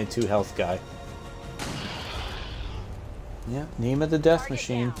 and it's only a 2 health guy. Yeah, Nima the Death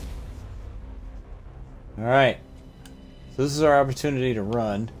Machine. Alright. So this is our opportunity to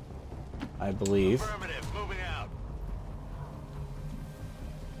run, I believe.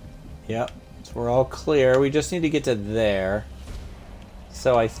 Yep. So we're all clear. We just need to get to there.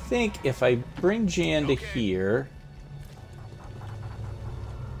 So I think if I bring Jan to here,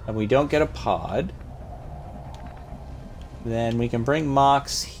 and we don't get a pod, then we can bring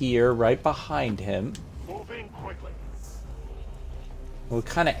Mox here, right behind him. Moving quickly. We'll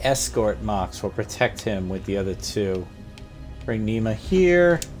kind of escort Mox. We'll protect him with the other two. Bring Nima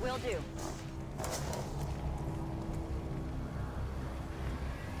here. Will do.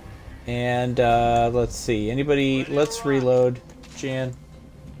 And let's see. Anybody? Let's reload, Jan.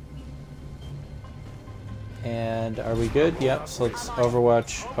 And are we good? Yep. So let's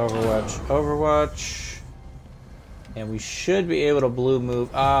Overwatch, Overwatch, Overwatch. And we should be able to blue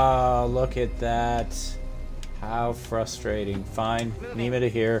move. Ah, look at that. How frustrating. Fine. Nima to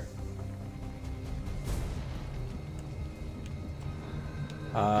here.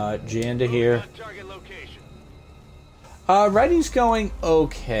 Jan to here. Writing's going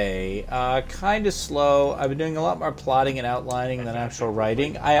okay. Kind of slow. I've been doing a lot more plotting and outlining than actual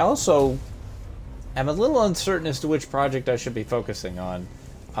writing. I also am a little uncertain as to which project I should be focusing on.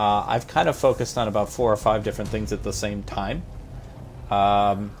 I've kind of focused on about 4 or 5 different things at the same time.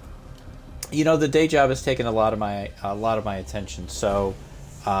 You know, the day job has taken a lot of my attention, so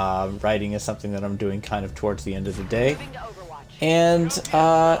writing is something that I'm doing kind of towards the end of the day. And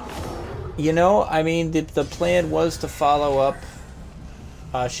you know, I mean, the plan was to follow up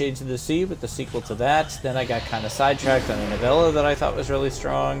Shades of the Sea with the sequel to that. Then I got kind of sidetracked on a novella that I thought was really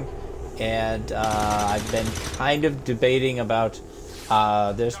strong, and I've been kind of debating about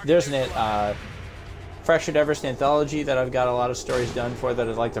there's an Fractured Everest anthology that I've got a lot of stories done for that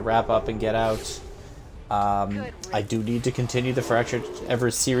I'd like to wrap up and get out. I do need to continue the Fractured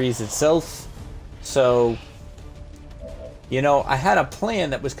Everest series itself, so you know, I had a plan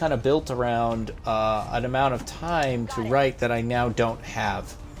that was kind of built around an amount of time to write that I now don't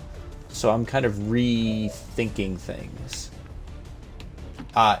have. So I'm kind of rethinking things.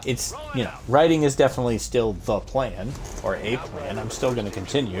 It's, you know, writing is definitely still the plan, or a plan. I'm still going to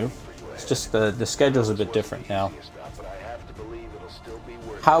continue. It's just the schedule's a bit different now.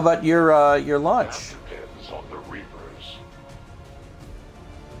 How about your launch?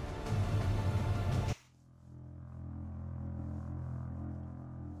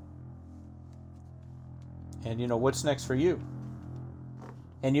 And, you know, what's next for you?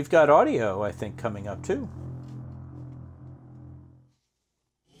 And you've got audio, I think, coming up, too.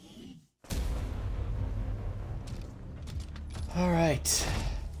 All right.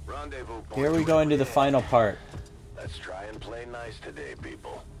 Here we go into the final part. Let's try and play nice today,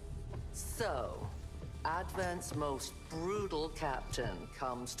 people. So, Advent's most brutal captain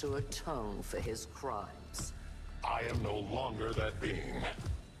comes to atone for his crimes. I am no longer that being.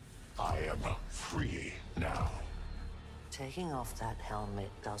 I am free now. Taking off that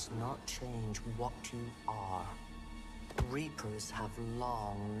helmet does not change what you are. Reapers have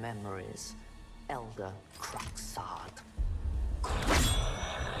long memories. Elder Cruxard.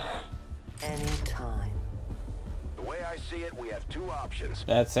 Anytime. The way I see it, we have 2 options.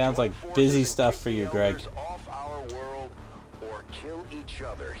 That sounds like busy stuff for you, Greg. Off our world, or kill each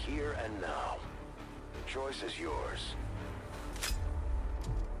other here and now. The choice is yours.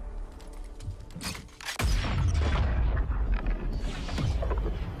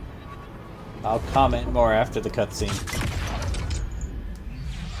 I'll comment more after the cutscene.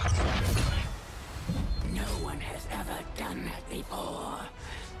 No one has ever done that before.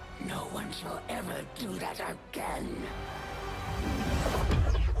 No one shall ever do that again.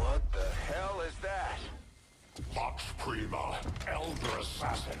 What the hell is that? Vox Prima, Elder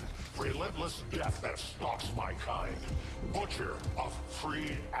Assassin, relentless death that stalks my kind. Butcher of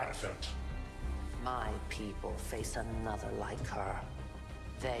free Advent. My people face another like her.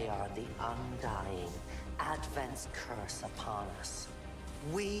 They are the undying, Advent's curse upon us.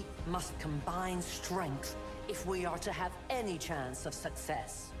 We must combine strength if we are to have any chance of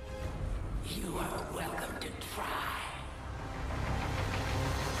success. You are welcome to try.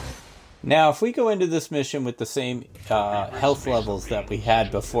 Now, if we go into this mission with the same health levels that we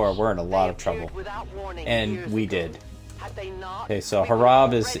had before, we're in a lot of trouble. And we did. Okay, so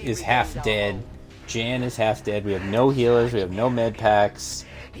Harab is half dead. Jan is half dead. We have no healers. We have no med packs.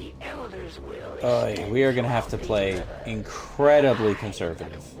 We are going to have to play incredibly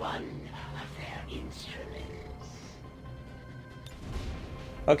conservative.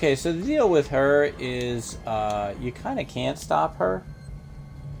 Okay, so the deal with her is you kind of can't stop her.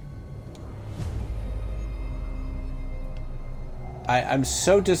 I'm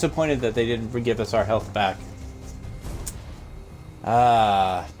so disappointed that they didn't give us our health back.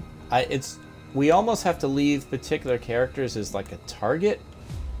 We almost have to leave particular characters as like a target.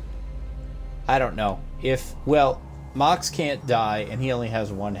 I don't know. Well, Mox can't die, and he only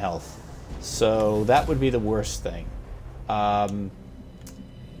has 1 health. So that would be the worst thing.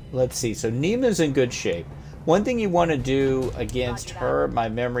 Let's see. So Nima's in good shape. One thing you want to do against her, my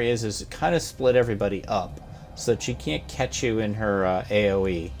memory is kind of split everybody up so that she can't catch you in her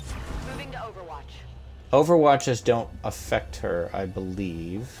AoE. Moving to Overwatch. Overwatches don't affect her, I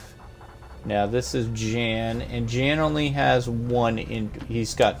believe. Now this is Jan, and Jan only has 1 in.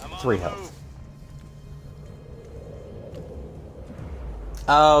 He's got 3 health.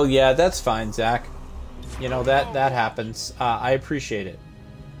 Oh yeah, that's fine, Zach. You know that happens. I appreciate it.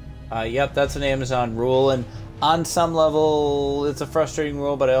 Yep, that's an Amazon rule, and on some level, it's a frustrating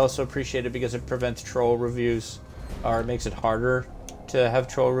rule, but I also appreciate it because it prevents troll reviews, or it makes it harder to have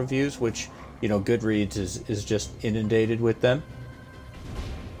troll reviews, which, you know, Goodreads is just inundated with them.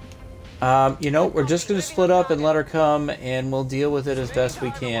 You know, we're just going to split up and let her come, and we'll deal with it as best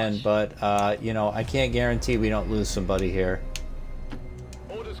we can, but, you know, I can't guarantee we don't lose somebody here.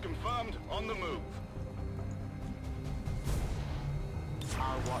 Orders confirmed. On the move.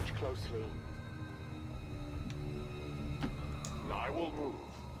 I'll watch closely. I will move.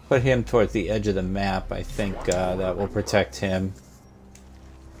 Put him towards the edge of the map. I think that will protect him.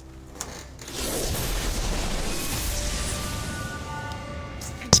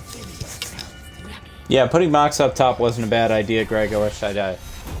 Yeah, putting Mox up top wasn't a bad idea, Greg. I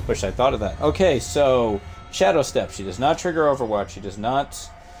wish I thought of that. Okay, so Shadow Step. She does not trigger Overwatch. She does not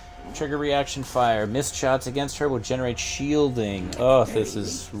trigger reaction fire. Missed shots against her will generate shielding. Oh, this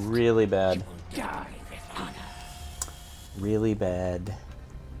is really bad. Really bad.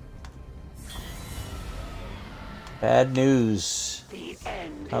 Bad news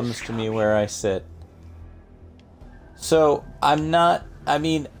comes to me where I sit. So, I'm not... I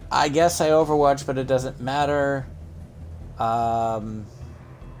mean, I guess I Overwatch, but it doesn't matter.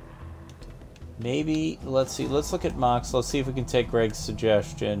 Maybe, let's see. Let's look at Mox. Let's see if we can take Greg's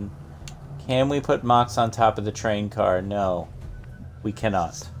suggestion. Can we put Mox on top of the train car? No, we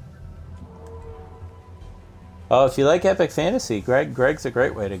cannot. Oh, if you like epic fantasy, Greg's a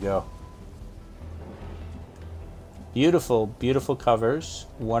great way to go. Beautiful, beautiful covers,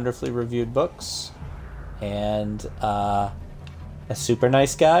 wonderfully reviewed books, and a super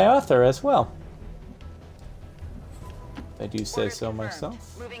nice guy author as well. If I do say so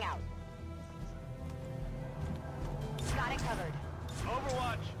myself. Moving out. Got it covered.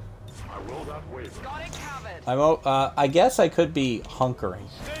 Overwatch. I will not waver. Got it covered. I guess I could be hunkering.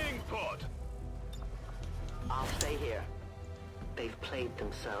 Staying put. I'll stay here. They've played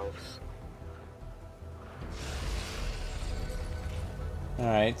themselves.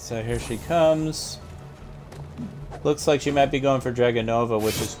 Alright, so here she comes. Looks like she might be going for Dragonova,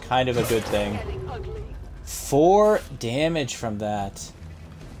 which is kind of a good thing. 4 damage from that.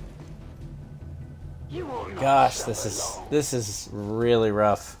 Gosh, this is really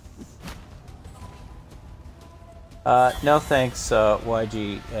rough. No thanks,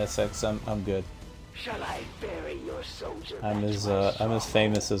 YGSX. I'm good. Shall I bury your soldier? I'm as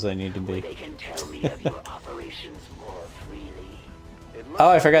famous as I need to be. They can tell me of your operations more freely. Oh,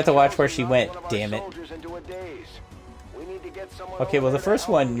 I forgot to watch where she went. Damn it. Okay, well the first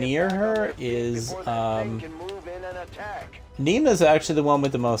one near her is Nima's actually the one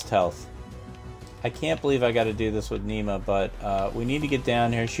with the most health. I can't believe I got to do this with Nima, but we need to get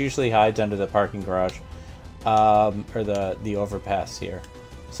down here. She usually hides under the parking garage, or the overpass here.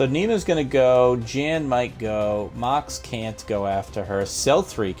 So Nima's gonna go. Jan might go. Mox can't go after her. Cell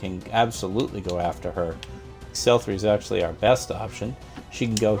 3 can absolutely go after her. Cell 3 is actually our best option. She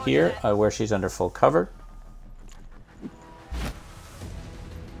can go here, where she's under full cover.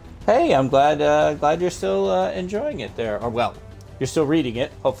 Hey, I'm glad you're still enjoying it there. Or, well, you're still reading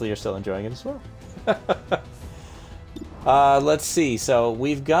it. Hopefully you're still enjoying it as well. Let's see. So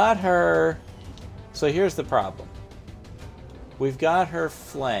we've got her... So here's the problem. We've got her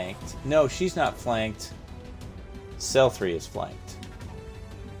flanked. No, she's not flanked. Cell 3 is flanked.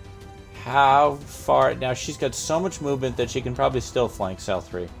 How far... Now, she's got so much movement that she can probably still flank Cell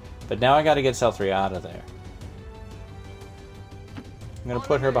 3. But now I got to get Cell 3 out of there. I'm going to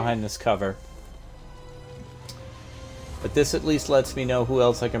put her behind this cover. But this at least lets me know who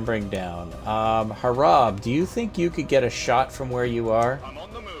else I can bring down. Harab, do you think you could get a shot from where you are?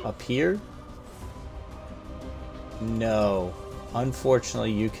 Up here? No.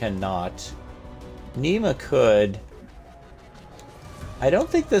 Unfortunately, you cannot. Nima could. I don't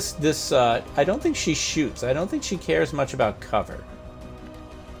think I don't think she shoots. I don't think she cares much about cover.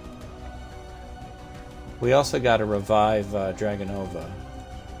 We also got to revive Dragonova.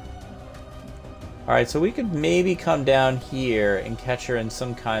 Alright, so we could maybe come down here and catch her in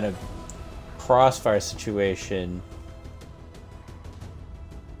some kind of crossfire situation.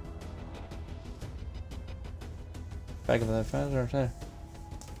 Back of the friends or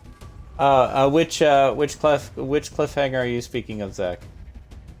which cliffhanger are you speaking of, Zach?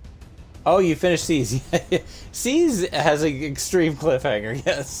 Oh, you finished Seas. Seas has an extreme cliffhanger.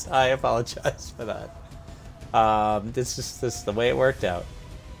 Yes, I apologize for that. This is the way it worked out.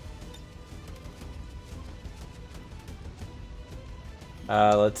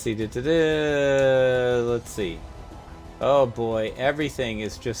 Let's see. Let's see. Oh boy, everything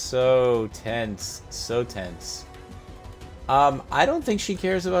is just so tense. So tense. I don't think she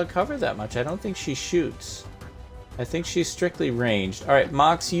cares about cover that much. I don't think she shoots. I think she's strictly ranged. Alright,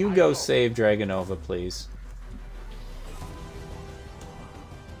 Mox, you go save Dragonova, please.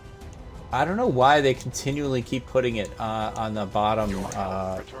 I don't know why they continually keep putting it on the bottom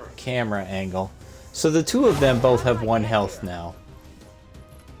camera angle. So the two of them both have 1 health now.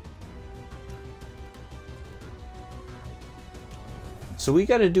 So we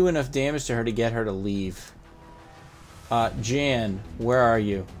gotta do enough damage to her to get her to leave. Jan, where are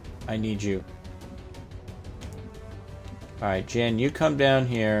you? I need you. Alright, Jan, you come down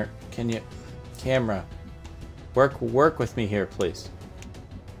here. Can you... Camera. Work with me here, please.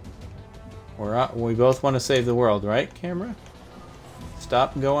 We both want to save the world, right, camera?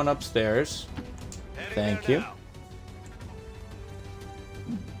 Stop going upstairs. Thank you.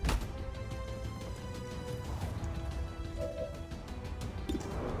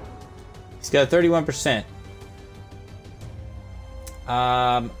 He's got 31%.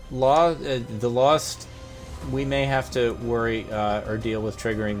 The Lost, we may have to worry or deal with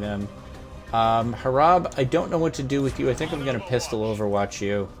triggering them. Harab, I don't know what to do with you. I think I'm going to pistol overwatch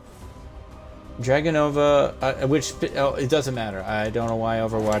you. Dragonova, it doesn't matter. I don't know why I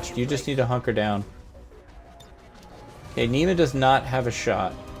overwatched. You just need to hunker down. Okay, Nima does not have a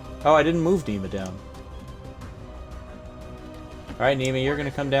shot. Oh, I didn't move Nima down. Alright, Nima, you're going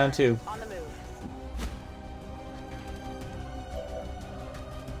to come down too.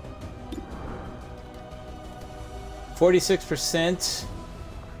 46%.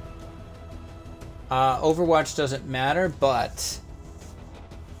 Overwatch doesn't matter, but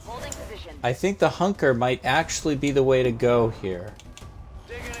I think the hunker might actually be the way to go here.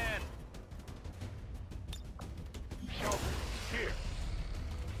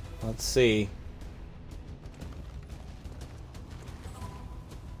 Let's see.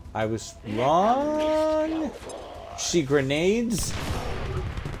 I was wrong. She grenades.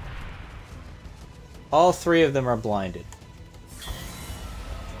 All 3 of them are blinded.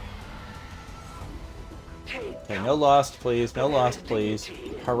 Okay, no lost, please. No lost, please.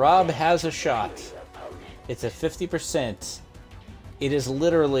 Harab has a shot. It's a 50%. It is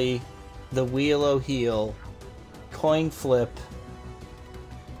literally the wheel o' heel, coin flip,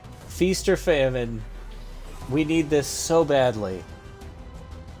 feast or famine. We need this so badly.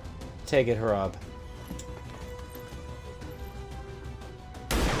 Take it, Harab.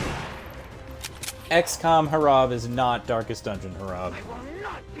 XCOM Harab is not Darkest Dungeon Harab. I will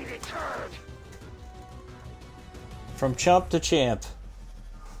not be deterred. From chump to champ.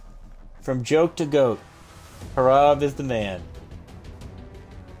 From joke to goat. Harab is the man.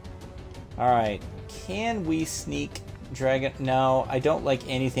 Alright. Can we sneak Dragon... No, I don't like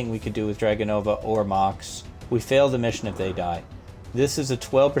anything we could do with Dragonova or Mox. We fail the mission if they die. This is a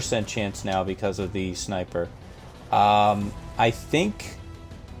 12% chance now because of the sniper. I think...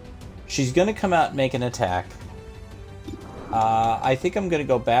 she's going to come out and make an attack. I think I'm going to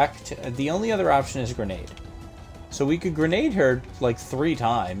go back to... the only other option is grenade. So we could grenade her like 3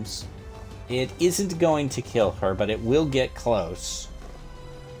 times. It isn't going to kill her, but it will get close.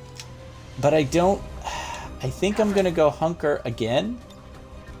 But I don't... I think I'm going to go hunker again.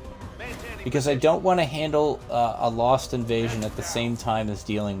 Because I don't want to handle a Lost invasion at the same time as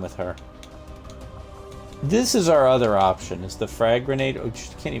dealing with her. This is our other option, is the frag grenade. Oh, you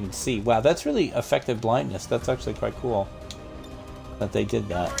can't even see. Wow, that's really effective blindness. That's actually quite cool that they did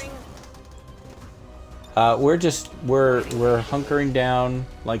that. We're hunkering down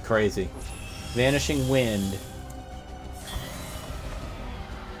like crazy. Vanishing Wind.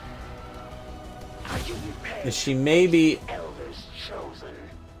 She may be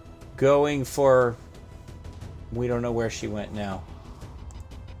going for... we don't know where she went now.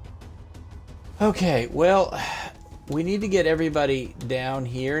 Okay, well, we need to get everybody down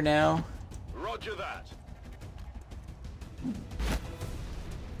here now. Roger that.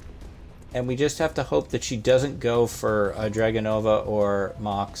 And we just have to hope that she doesn't go for Dragonova or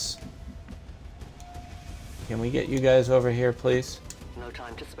Mox. Can we get you guys over here, please? No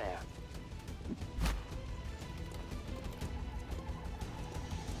time to spare.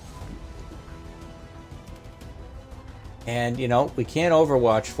 And, you know, we can't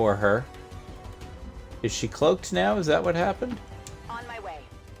overwatch for her. Is she cloaked now? Is that what happened? On my way.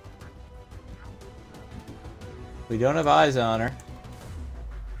 We don't have eyes on her.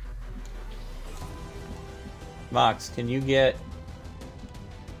 Mox, can you get,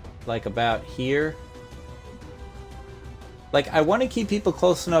 like, about here? Like, I want to keep people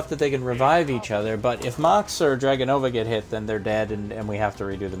close enough that they can revive each other, but if Mox or Dragonova get hit, then they're dead, and we have to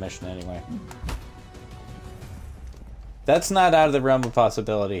redo the mission anyway. That's not out of the realm of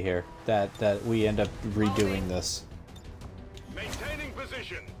possibility here, that we end up redoing this. Maintaining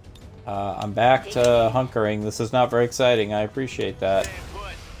position. I'm back to hunkering. This is not very exciting. I appreciate that.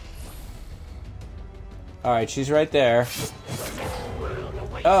 Alright, she's right there.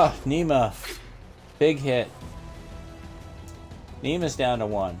 Oh, Nima. Big hit. Nima's down to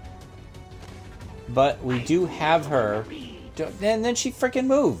 1. But we do have her. And then she freaking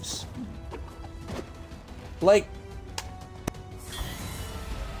moves. Like...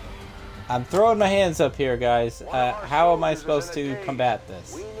 I'm throwing my hands up here, guys. How am I supposed to combat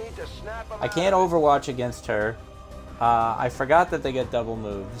this? I can't overwatch against her. I forgot that they get double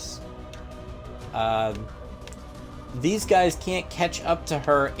moves. These guys can't catch up to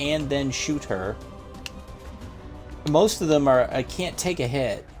her and then shoot her. Most of them are... I can't take a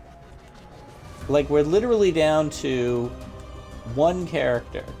hit. Like, we're literally down to one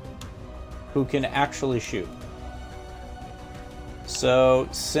character who can actually shoot. So,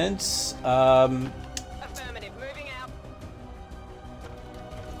 since... Affirmative, moving out.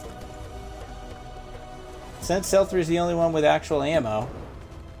 Since L3 is the only one with actual ammo...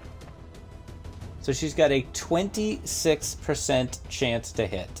 So she's got a 26% chance to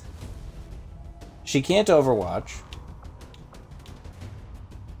hit. She can't overwatch.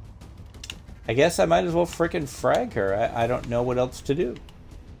 I guess I might as well frickin' frag her. I don't know what else to do.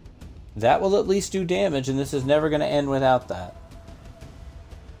 That will at least do damage, and this is never going to end without that.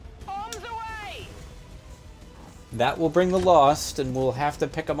 Bombs away! That will bring the Lost, and we'll have to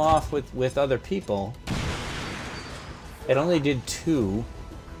pick them off with other people. It only did 2.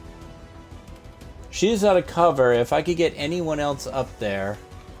 She's out of cover. If I could get anyone else up there.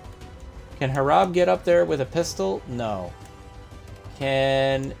 Can Harab get up there with a pistol? No.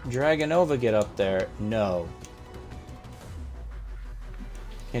 Can Dragonova get up there? No.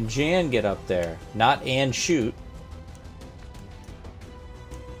 Can Jan get up there? Not and shoot.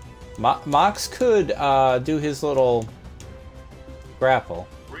 Mox could do his little grapple.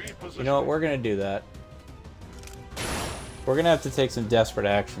 You know what? We're going to do that. We're going to have to take some desperate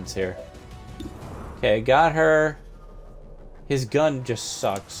actions here. Okay, got her. His gun just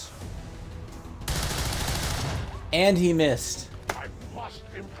sucks. And he missed. I must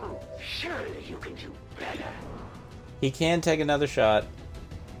improve. Surely you can do better. He can take another shot.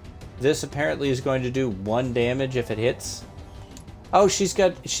 This apparently is going to do 1 damage if it hits. Oh, she's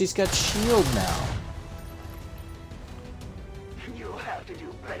got shield now. You'll have to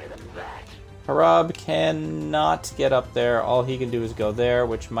do better than that. Harab cannot get up there. All he can do is go there,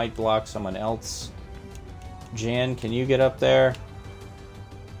 which might block someone else. Jan, can you get up there?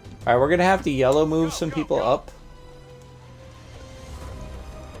 Alright, we're gonna have to yellow move some people up.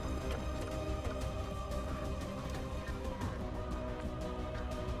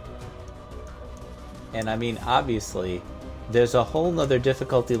 And I mean, obviously, there's a whole nother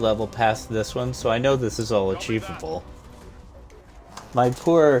difficulty level past this one, so I know this is all achievable. My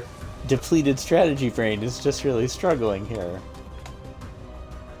poor depleted strategy brain is just really struggling here.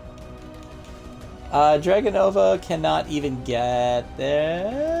 Dragonova cannot even get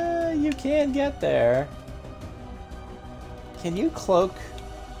there. You can get there. Can you cloak?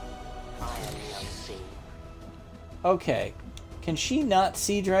 Okay. Can she not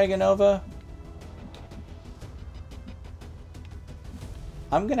see Dragonova?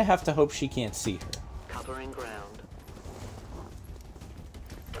 I'm gonna have to hope she can't see her. Covering ground.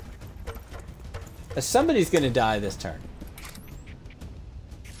 Somebody's gonna die this turn.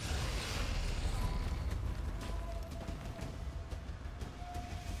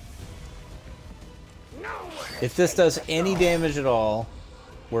 If this does any damage at all,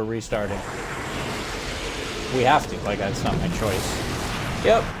 we're restarting. We have to, like, that's not my choice.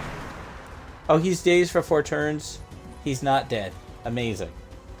 Yep. Oh, he's dazed for 4 turns. He's not dead. Amazing.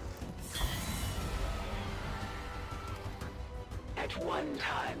 At one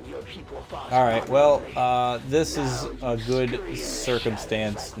time, your people fought. Alright, well, this is a good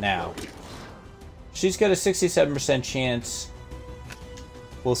circumstance now. She's got a 67% chance.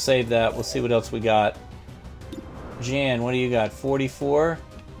 We'll save that. We'll see what else we got. Jan, what do you got? 44?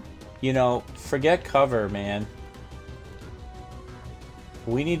 You know, forget cover, man.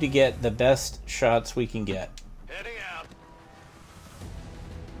 We need to get the best shots we can get. Heading out.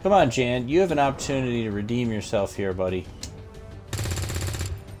 Come on, Jan. You have an opportunity to redeem yourself here, buddy.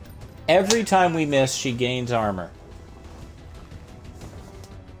 Every time we miss, she gains armor.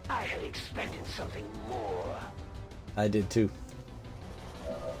 I had expected something more. I did too.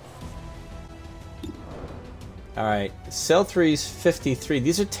 Alright, cell 3's 53.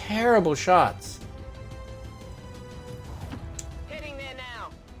 These are terrible shots. Hitting there now.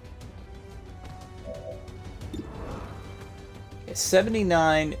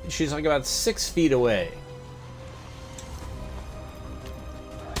 79. She's like about 6 feet away.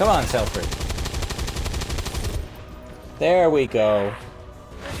 Come on, cell 3. There we go.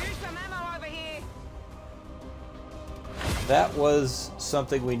 Here's some ammo over here. That was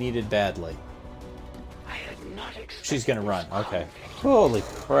something we needed badly. I had not expected. She's gonna run. Okay. Holy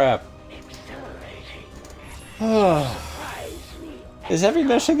crap. Is every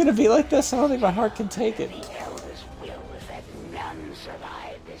mission gonna be like this? I don't think my heart can take it.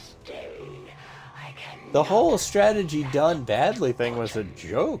 The whole strategy done badly thing was a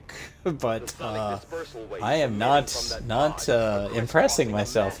joke, but I am not impressing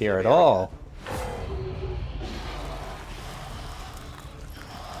myself here at all.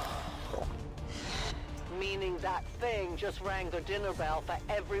 Meaning that thing just rang the dinner bell for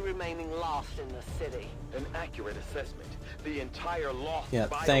every remaining Lost in the city. An accurate assessment. The entire Lost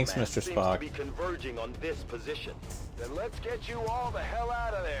thanks, biomass Mr. seems Spock. to be converging on this position. Then let's get you all the hell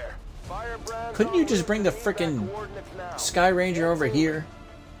out of there. Firebrand. Couldn't you just bring the frickin' Sky Ranger over here?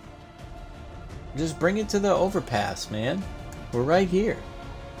 Just bring it to the overpass, man. We're right here.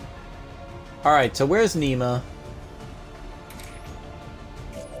 Alright, so where's Nima?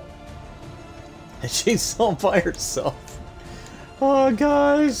 And she's all by herself. Oh,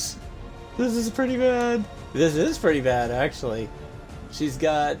 guys. This is pretty bad. This is pretty bad, actually. She's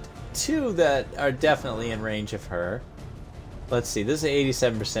got 2 that are definitely in range of her. Let's see, this is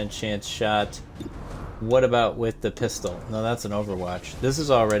an 87% chance shot. What about with the pistol? No, that's an Overwatch. This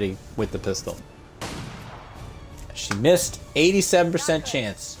is already with the pistol. She missed. 87%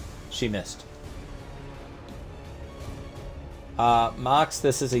 chance. She missed. Mox,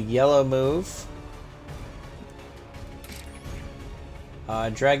 this is a yellow move.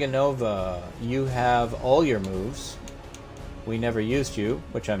 Dragonova, you have all your moves. We never used you,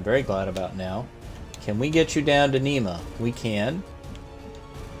 which I'm very glad about now. Can we get you down to Nima? We can.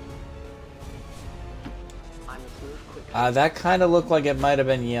 That kind of looked like it might have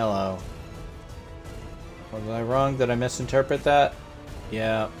been yellow. Was I wrong? Did I misinterpret that?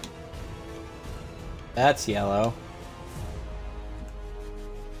 Yeah. That's yellow.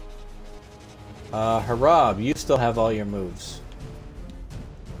 Harab, you still have all your moves.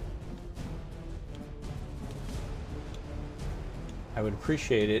 I would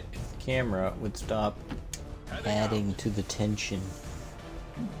appreciate it if the camera would stop adding to the tension.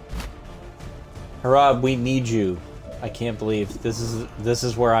 Harab, we need you. I can't believe this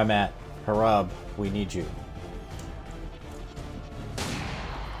is where I'm at. Harab, we need you.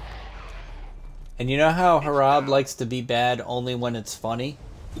 And you know how Harab likes to be bad only when it's funny?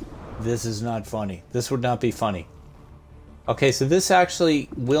 This is not funny. This would not be funny. Okay, so this actually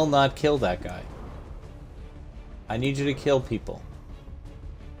will not kill that guy. I need you to kill people.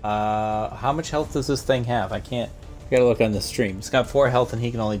 How much health does this thing have? I can't. I gotta look on the stream. It's got 4 health and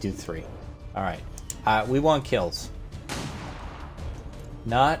he can only do 3. Alright. We want kills.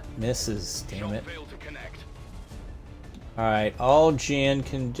 Not misses, damn it. Alright, all Jan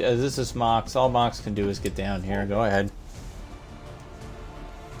can... this is Mox. All Mox can do is get down here. Go ahead.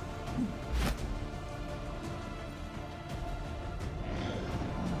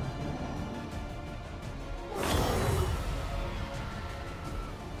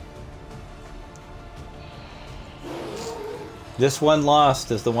 This one lost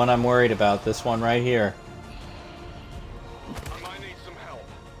is the one I'm worried about. This one right here.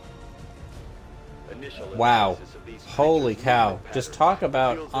 Wow. Holy cow. Just talk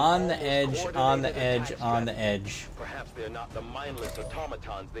about on the edge, on the edge, on the edge. Perhaps they're not the mindless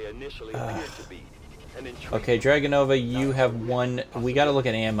automatons they initially appeared to be. Okay, Dragonova, you have 1. We gotta look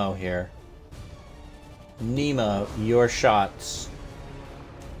at ammo here. Nima, your shots.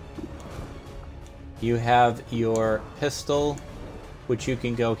 You have your pistol, which you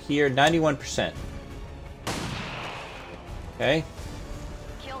can go here. 91%. Okay.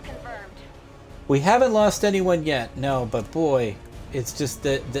 Kill confirmed. We haven't lost anyone yet, no, but boy, it's just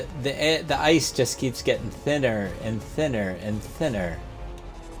the ice just keeps getting thinner and thinner and thinner.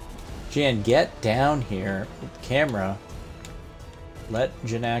 Jan, get down here with the camera. Let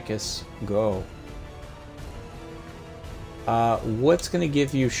Janakis go. What's gonna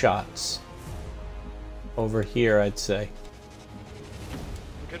give you shots? Over here, I'd say.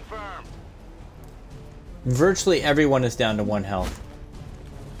 Virtually everyone is down to 1 health.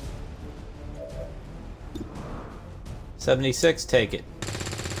 76, take it.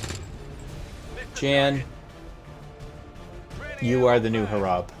 Jan, you are the new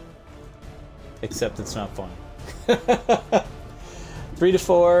Harab. Except it's not fun. 3 to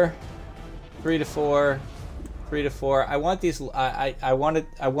 4, 3 to 4, 3 to 4. I want these. I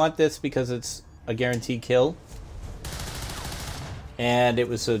want this because it's a guaranteed kill. And it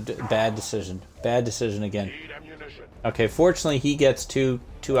was a bad decision. Bad decision again. Okay, fortunately he gets two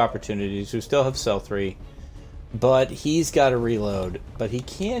opportunities. We still have cell 3. But he's got to reload. But he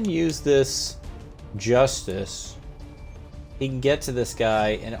can use this justice. He can get to this guy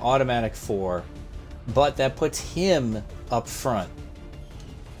in automatic 4. But that puts him up front.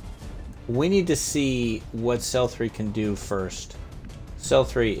 We need to see what cell 3 can do first. Cell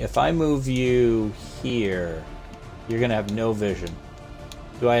 3, if I move you here, you're going to have no vision.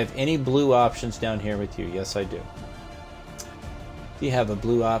 Do I have any blue options down here with you? Yes, I do. Do you have a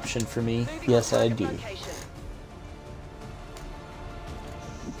blue option for me? Yes, I do.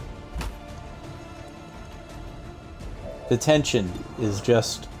 The tension is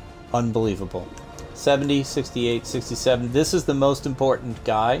just unbelievable. 70, 68, 67. This is the most important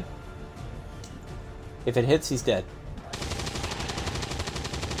guy. If it hits, he's dead.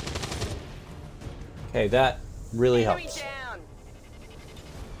 Okay, that really helps.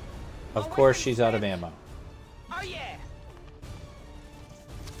 Of course, she's out of ammo. Oh yeah.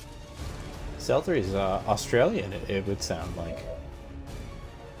 Cell 3 is Australian, it would sound like.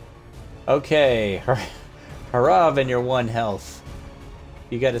 Okay, Harav and your 1 health.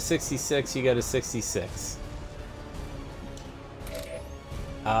 You got a 66, you got a 66.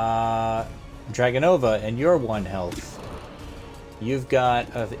 Dragonova and your 1 health. You've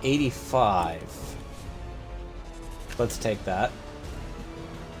got an 85. Let's take that.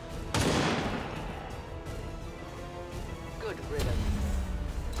 Good riddance.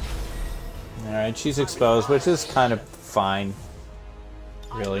 Alright, she's exposed, which is kind of fine.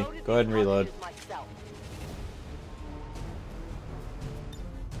 Really. Go ahead and reload.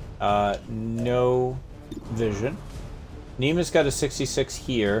 No vision. Nima's got a 66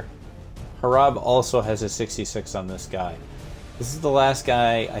 here. Harab also has a 66 on this guy. This is the last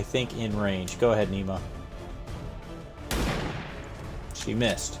guy, I think, in range. Go ahead, Nima. She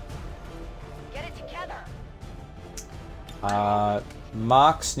missed. Get it together.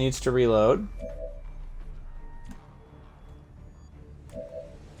 Mox needs to reload.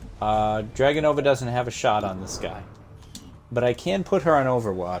 Dragonova doesn't have a shot on this guy. But I can put her on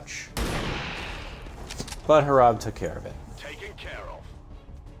Overwatch. But Harab took care of it. Taken care of.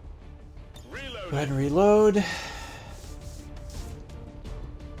 Go ahead and reload.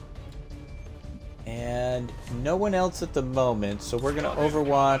 And no one else at the moment, so we're gonna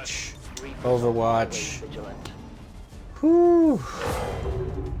Overwatch. Overwatch. Whew.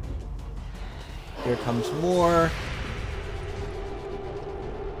 Here comes more.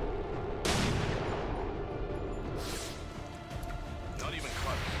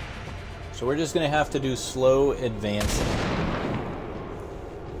 So we're just gonna have to do slow advancing.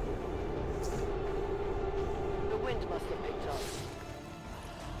 The wind must have picked up.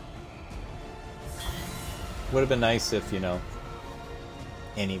 Would have been nice if, you know,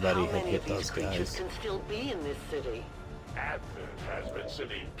 anybody How had many hit of these those creatures guys. can still be in this city? Advent has been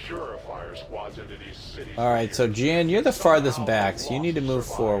sending purifier squads into these cities. Alright, so Jan, you're the farthest back, so you need to move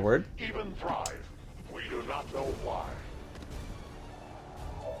forward. Even thrive. We do not know why.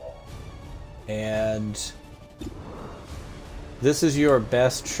 And this is your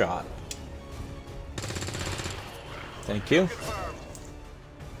best shot. Thank you.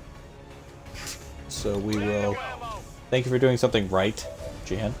 So we will... Thank you for doing something right,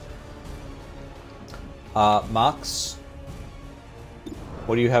 Jan. Mox.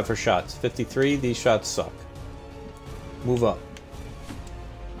 What do you have for shots? 53? These shots suck. Move up.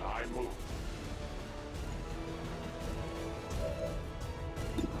 I move.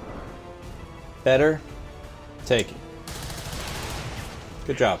 Better? Take it.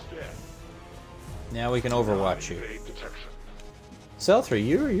 Good job. Now we can Overwatch you. Cell 3,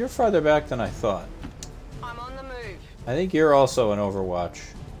 you're farther back than I thought. I'm on the move. I think you're also an Overwatch.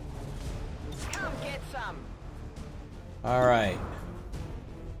 Come get some. Alright.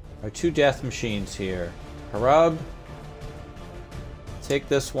 Our 2 death machines here. Harab. Take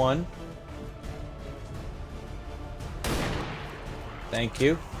this one. Thank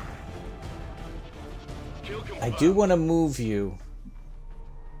you. I do want to move you.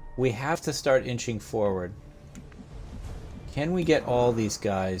 We have to start inching forward. Can we get all these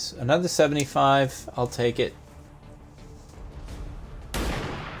guys? Another 75. I'll take it.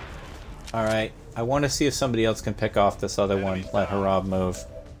 Alright. I want to see if somebody else can pick off this other one. Let Harab move.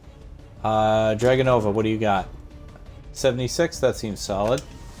 Dragonova, what do you got? 76, that seems solid.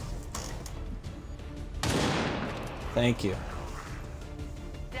 Thank you.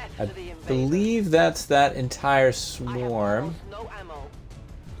 I believe that's that entire swarm.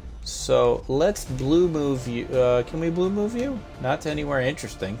 So let's blue move you. Can we blue move you? Not to anywhere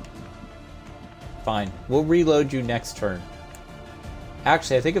interesting. Fine. We'll reload you next turn.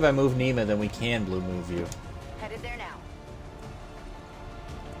 Actually, I think if I move Nima, then we can blue move you. Headed there now.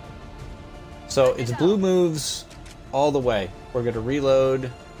 So it's blue moves all the way. We're going to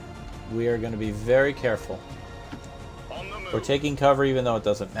reload. We are going to be very careful. We're taking cover even though it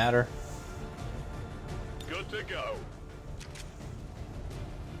doesn't matter. Good to go.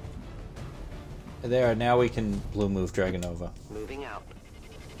 There, now we can blue move Dragonova. Moving out.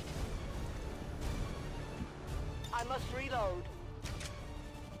 I must reload.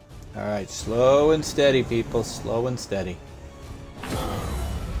 Alright, slow and steady, people. Slow and steady.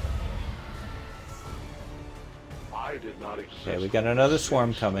 I did not exist. Okay, we got another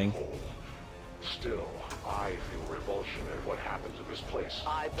swarm coming. Still, I feel revulsion at what happens in this place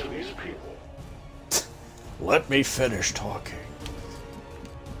to these people. Let me finish talking.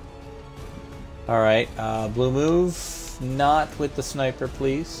 Alright, blue move. Not with the sniper,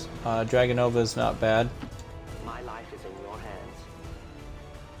 please. Dragonova is not bad. My life is in your hands.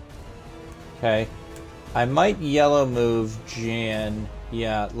 Okay. I might yellow move Jan.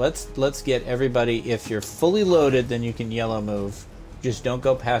 Yeah, let's get everybody. If you're fully loaded, then you can yellow move. Just don't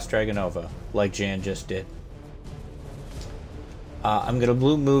go past Dragonova, like Jan just did. I'm gonna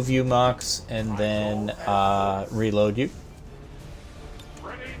blue move you, Mox, and then reload you.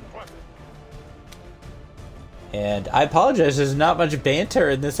 And I apologize, there's not much banter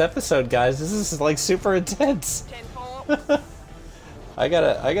in this episode, guys. This is like super intense. I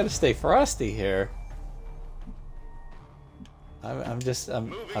gotta stay frosty here. I'm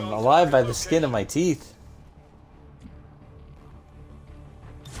alive by the skin of my teeth.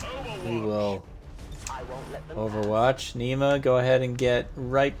 We will Overwatch. Nima, go ahead and get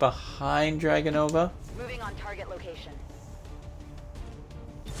right behind Dragonova. Moving on target location.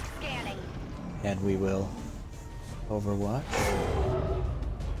 Scanning. And we will Overwatch.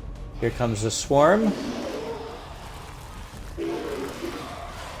 Here comes the swarm.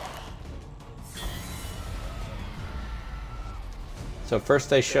 So first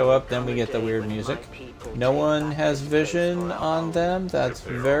they show up, then we get the weird music. No one has vision on them. That's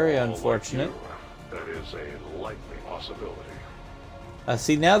very unfortunate. That is a likely possibility.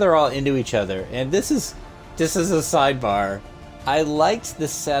 See, now they're all into each other, and this is a sidebar. I liked the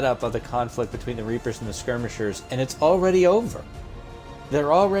setup of the conflict between the Reapers and the Skirmishers, and it's already over.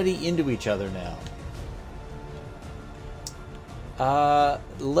 They're already into each other now.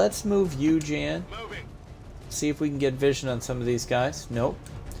 Let's move you, Jan. See if we can get vision on some of these guys. Nope.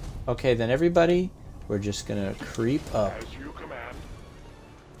 Okay, then everybody, we're just gonna creep up. As you command.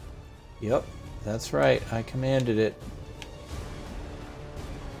 Yep, that's right. I commanded it.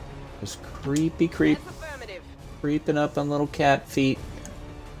 Just creep. Creeping up on little cat feet.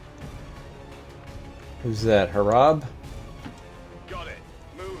 Who's that? Harab? Got it.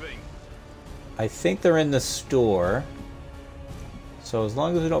 Moving. I think they're in the store. So as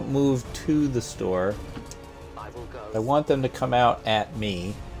long as we don't move to the store, I want them to come out at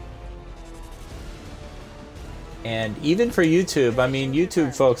me. And even for YouTube, I mean,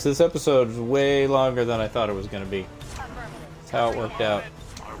 YouTube folks, this episode is way longer than I thought it was going to be. That's how it worked out.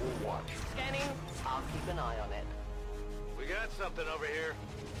 I will watch. Scanning. I'll keep an eye on it. We got something over here.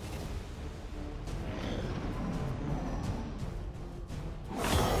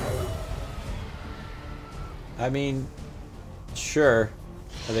 I mean, sure.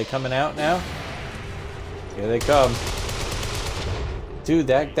 Are they coming out now? Here they come. Dude,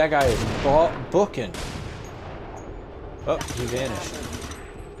 that guy is booking. Oh, he vanished.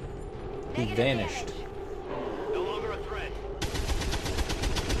 He vanished. No longer a threat.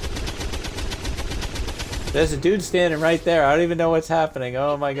 There's a dude standing right there. I don't even know what's happening.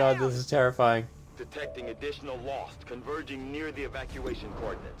 Oh my god, this is terrifying. Detecting additional lost converging near the evacuation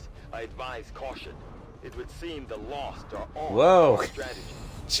coordinates. I advise caution. It would seem the lost are all Whoa. our strategy.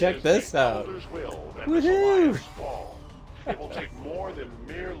 Check this out. Woohoo! It will take more than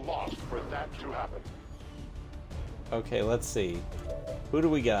mere loss for that to happen. Okay, let's see. Who do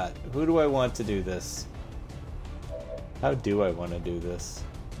we got? Who do I want to do this? How do I want to do this?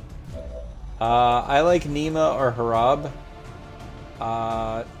 I like Nima or Harab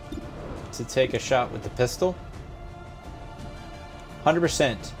to take a shot with the pistol.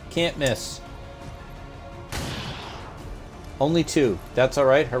 100%. Can't miss. Only 2. That's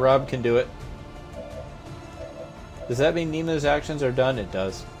alright. Harab can do it. Does that mean Nima's actions are done? It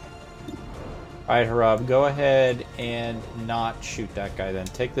does. Alright, Harab, go ahead and not shoot that guy then.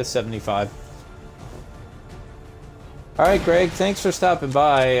 Take this 75. Alright, Greg, thanks for stopping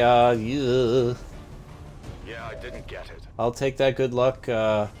by. Yeah. Yeah, I didn't get it. I'll take that good luck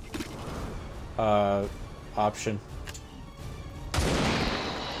option.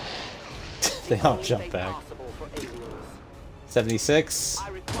 They all jump back. 76.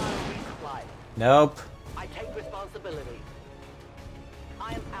 Nope. I take responsibility.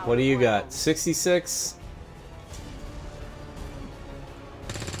 What do you got? 66?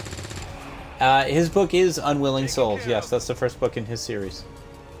 His book is Unwilling Souls. Yes, that's the first book in his series.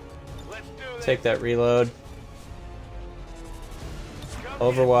 Take that reload.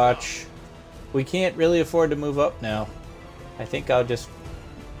 Overwatch. We can't really afford to move up now. I think I'll just...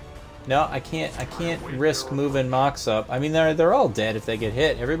 No, I can't risk moving Mox up. I mean, they're all dead if they get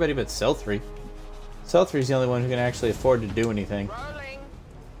hit. Everybody but Cell3. Cell3's the only one who can actually afford to do anything.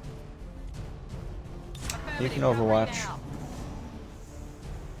 You can Overwatch.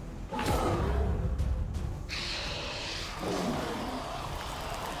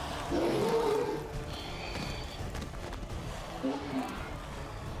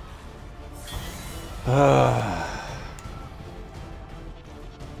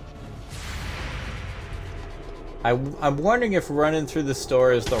 I'm wondering if running through the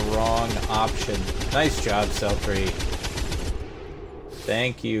store is the wrong option. Nice job, Cell3.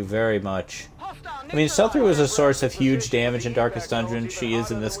 Thank you very much. I mean, Cell3 was a source of huge damage in Darkest Dungeon. She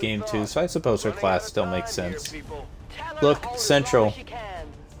is in this game too, so I suppose her class still makes sense. Look, Central.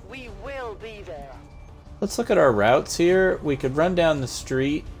 Let's look at our routes here. We could run down the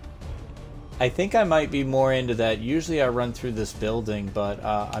street. I think I might be more into that. Usually I run through this building, but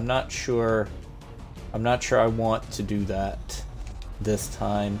I'm not sure. I'm not sure I want to do that this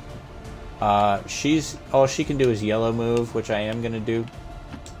time. All she can do is yellow move, which I am gonna do.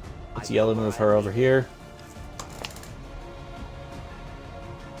 Let's yellow move her over here.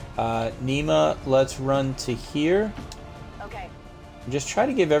 Nima, let's run to here. Okay. Just try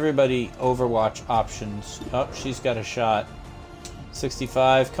to give everybody Overwatch options. Oh, she's got a shot.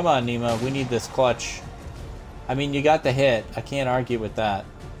 65. Come on, Nima. We need this clutch. I mean, you got the hit. I can't argue with that.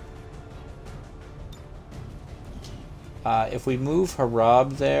 If we move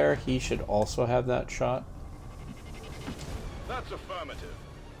Harab there, he should also have that shot. That's affirmative.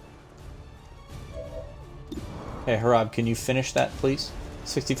 Hey, Harab, can you finish that, please?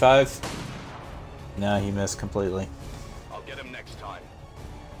 65. No, he missed completely. I'll get him next time.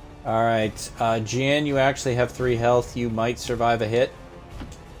 Alright, Jan, you actually have 3 health. You might survive a hit.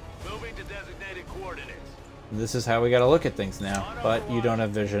 Moving to designated coordinates. This is how we gotta look at things now, but you don't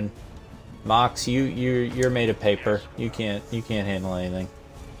have vision. Mox, you're made of paper. You can't handle anything.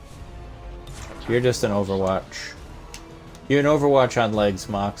 You're just an Overwatch. You're an Overwatch on legs,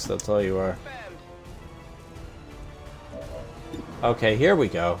 Mox. That's all you are. Okay, here we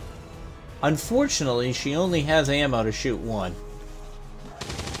go. Unfortunately, she only has ammo to shoot 1.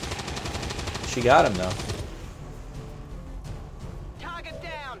 She got him though.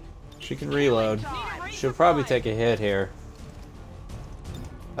 She can reload. She'll probably take a hit here.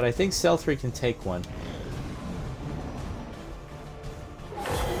 But I think Cell3 can take one.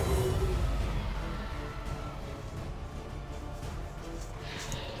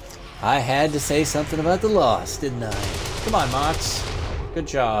 I had to say something about the loss, didn't I? Come on, Mox. Good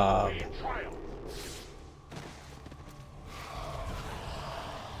job.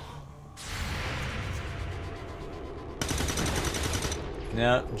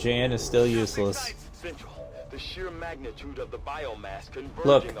 No, Jan is still useless. The sheer magnitude of the biomass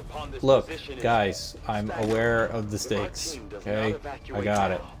converging upon this Look, position is guys, I'm aware of the stakes. Okay, I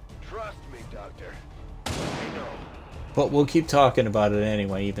got it. Trust me, Doctor. I know. But we'll keep talking about it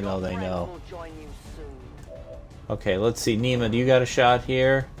anyway, even though they know. Okay, let's see. Nima, do you got a shot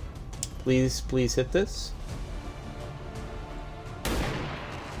here? Please hit this.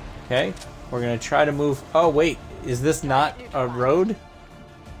 Okay, we're gonna try to move. Oh wait, is this not a road?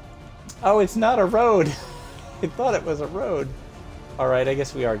 Oh, it's not a road. I thought it was a road. Alright, I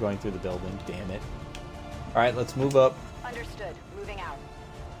guess we are going through the building. Damn it. Alright, let's move up. Understood. Moving out.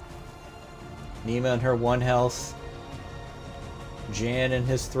 Nima and her 1 health. Jan and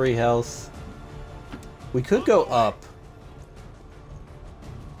his 3 health. We could go up.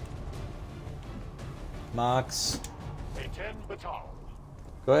 Mox.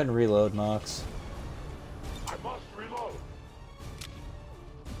 Go ahead and reload, Mox. I must reload.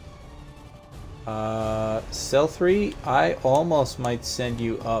 Cell3, I almost might send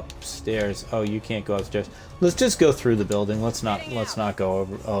you upstairs. Oh, you can't go upstairs. Let's just go through the building. Let's not go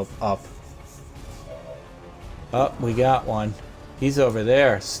over up. Oh, we got one. He's over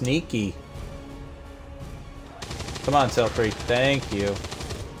there. Sneaky. Come on, Cell 3. Thank you.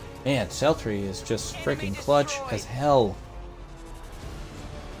 Man, Cell 3 is just freaking clutch as hell.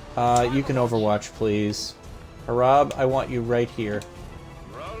 You can overwatch, please. Harab, I want you right here.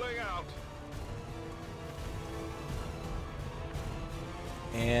 Rolling out.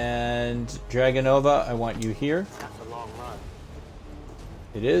 And Dragonova, I want you here. That's a long run.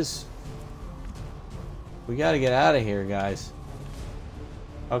 It is. We gotta get out of here, guys.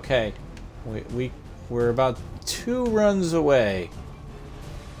 Okay. We're about 2 runs away.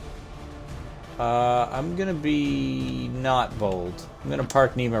 I'm gonna be not bold. I'm gonna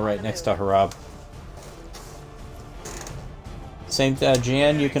park Nima right next to Harab. Same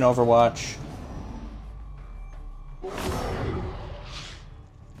Jan, you can overwatch.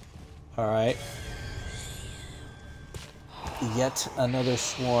 Alright. Yet another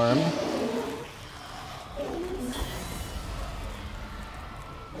swarm.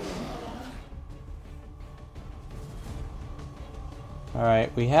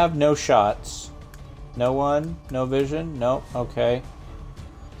 Alright, we have no shots. No one? No vision? No? Okay.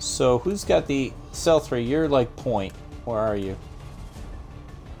 So, who's got the... Cell 3, you're like point. Where are you?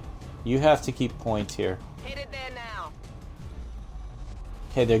 You have to keep point here. Hit it there now.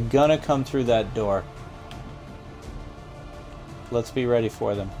 Okay, they're gonna come through that door. Let's be ready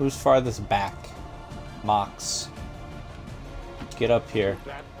for them. Who's farthest back? Mox. Get up here.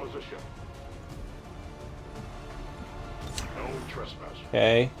 That position. No trespassing.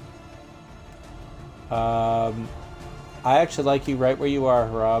 Okay. I actually like you right where you are,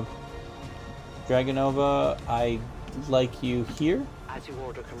 Rob. Dragonova, I like you here. As you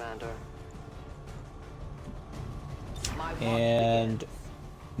order, Commander. And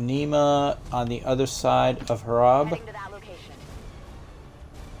Nima on the other side of Harab. Heading to that location.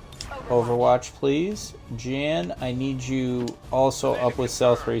 Overwatch, please. Jan, I need you also up with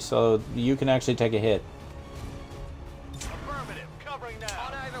Cell 3 so you can actually take a hit. Affirmative. Covering now.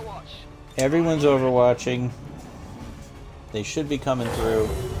 On Overwatch. Everyone's overwatching. They should be coming through.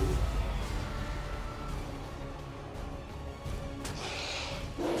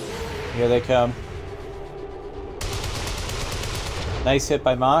 Here they come. Nice hit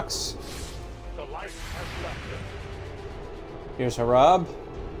by Mox. The light has left him. Here's Harab.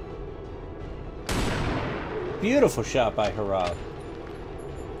 Beautiful shot by Harab.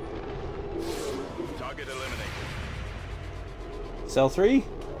 Target eliminated. Cell 3.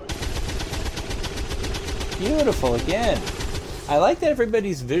 Beautiful again. I like that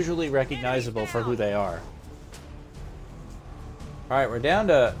everybody's visually recognizable for who they are. Alright, we're down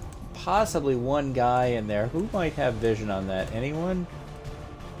to possibly one guy in there. Who might have vision on that? Anyone?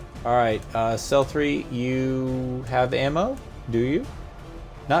 Alright, Cell 3, you have ammo? Do you?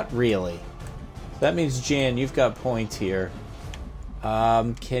 Not really. That means, Jan, you've got points here.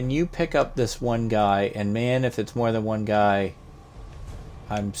 Can you pick up this one guy? And man, if it's more than one guy,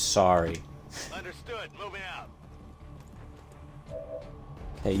 I'm sorry. Understood. Moving out.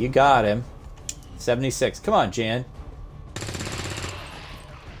 Okay, you got him. 76. Come on, Jan.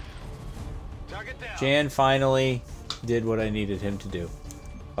 Target down. Jan finally did what I needed him to do.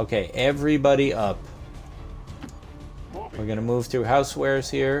 Okay, everybody up. We're gonna move through housewares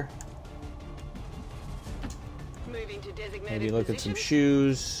here. Moving to designated Maybe look at some position.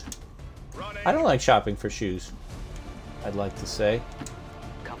 shoes. I don't like shopping for shoes, I'd like to say.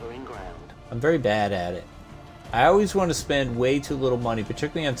 Covering ground. I'm very bad at it. I always want to spend way too little money,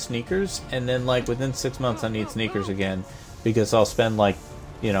 particularly on sneakers, and then like within 6 months I need sneakers again because I'll spend like,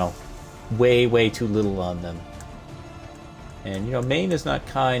 you know, way too little on them. And you know, Maine is not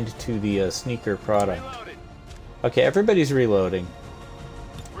kind to the sneaker product. Reloaded. Okay, everybody's reloading.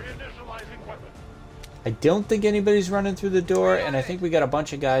 Reinitializing weapon. I don't think anybody's running through the door, and I think we got a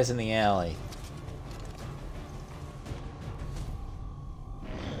bunch of guys in the alley.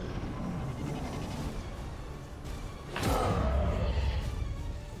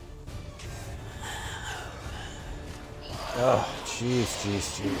 Oh,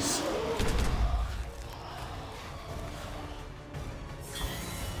 jeez.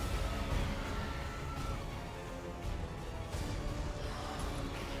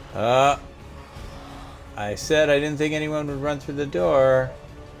 I said I didn't think anyone would run through the door.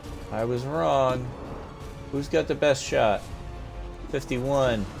 I was wrong. Who's got the best shot?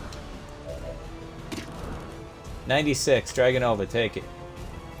 51. 96. Dragonova, take it.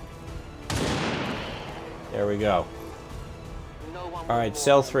 There we go. No one Alright, will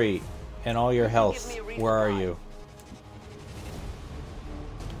Cell warn. 3 and all your health. Where are you?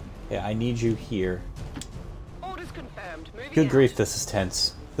 Yeah, I need you here. Orders confirmed. Moving Good out. grief, this is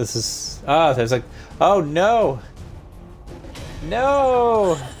tense. This is... Ah, there's like... Oh, no!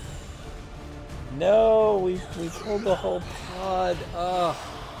 No! No! We pulled the whole pod. Ugh.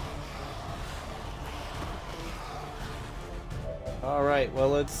 Alright, well,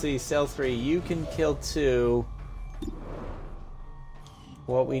 let's see. Cell 3, you can kill 2.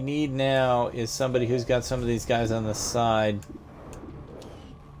 What we need now is somebody who's got some of these guys on the side.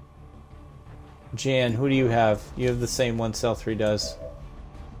 Jan, who do you have? You have the same one Cell 3 does.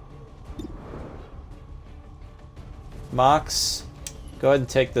 Mox, go ahead and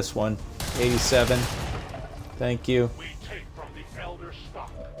take this one. 87. Thank you. We take from the elder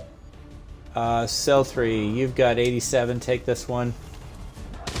stock. Cell 3, you've got 87. Take this one.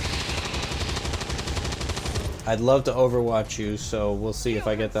 I'd love to overwatch you, so we'll see if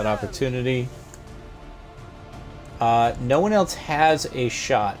I get that opportunity. No one else has a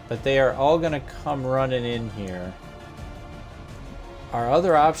shot, but they are all going to come running in here. Our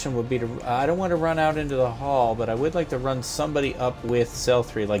other option would be to... I don't want to run out into the hall, but I would like to run somebody up with Cell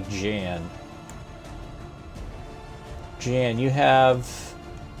 3, like Jan. Jan, you have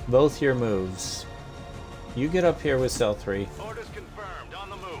both your moves. You get up here with Cell 3. Orders confirmed. On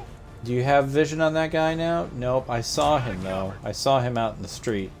the move. Do you have vision on that guy now? Nope, I saw him, though. I saw him out in the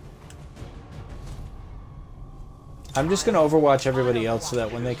street. I'm just going to overwatch everybody else so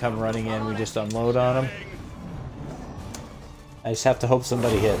that when they come running in, we just unload on them. I just have to hope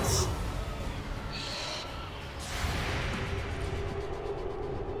somebody hits.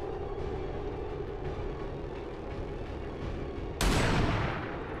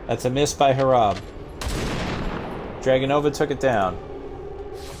 That's a miss by Harab. Dragonova took it down.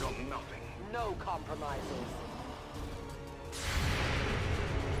 No compromises.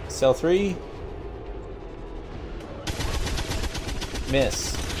 Cell 3.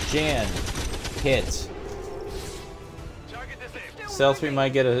 Miss. Jan. Hit. Cell 3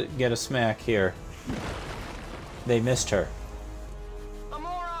 might get a smack here. They missed her. I'm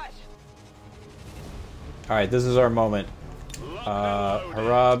alright. Alright, this is our moment.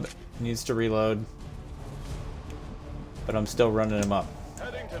 Harab needs to reload. But I'm still running him up.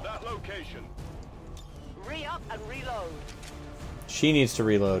 Heading to that location. Re-up and reload. She needs to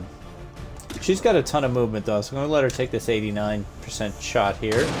reload. She's got a ton of movement though, so I'm going to let her take this 89% shot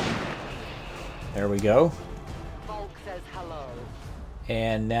here. There we go. Volk says hello.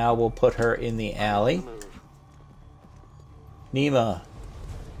 And now we'll put her in the alley. Nima.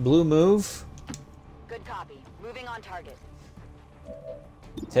 Blue move. Good copy. Moving on target.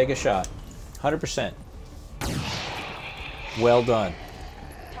 Take a shot. 100%. Well done.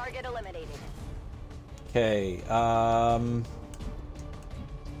 Target eliminated. Okay,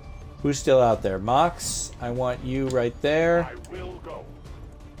 who's still out there? Mox, I want you right there. I will go.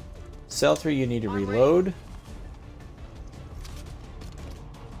 Cell 3, you need to reload.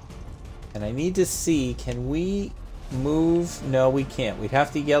 And I need to see, can we move? No, we can't. We'd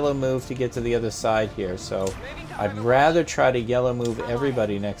have to yellow move to get to the other side here, so I'd rather try to yellow move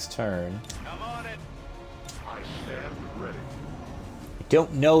everybody next turn. I'm on it. I stand ready. I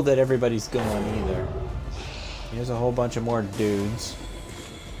don't know that everybody's going either. Here's a whole bunch of more dudes.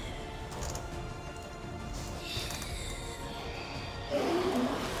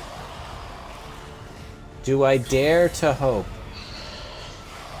 Do I dare to hope?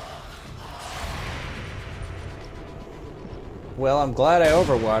 Well, I'm glad I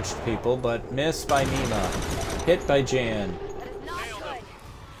overwatched people, but miss by Nima. Hit by Jan.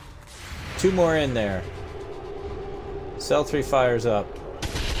 Two more in there. Cell 3 fires up.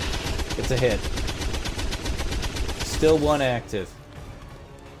 It's a hit. Still one active.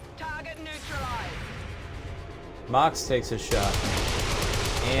 Target neutralized. Mox takes a shot.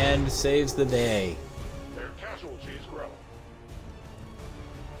 And saves the day. Their casualties grow.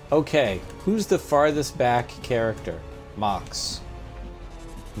 Okay, who's the farthest back character? Mox.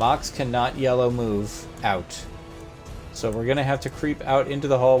 Mox cannot yellow move out. So we're gonna have to creep out into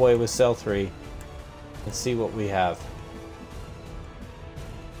the hallway with Cell 3 and see what we have.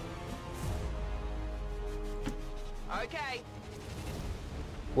 Okay.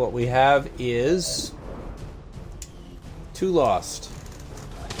 What we have is 2 lost.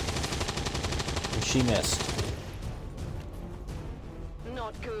 And she missed.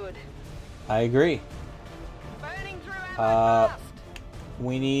 Not good. I agree. Burning through ammo fast.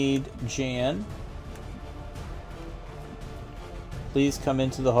 We need Jan. Please come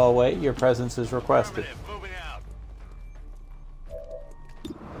into the hallway. Your presence is requested. Moving out.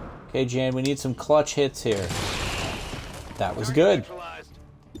 Okay, Jan, we need some clutch hits here. That was good.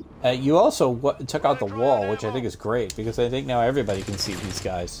 You also took out the wall, which I think is great, because I think now everybody can see these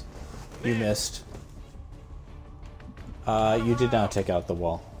guys. You missed. You did not take out the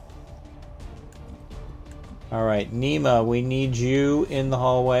wall. Alright, Nima, we need you in the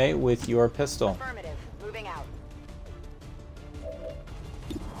hallway with your pistol. Affirmative. Moving out.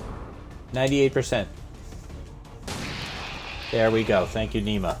 98%. There we go. Thank you,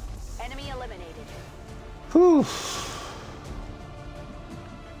 Nima. Enemy eliminated. Whew.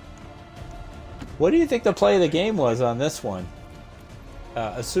 What do you think the play of the game was on this one?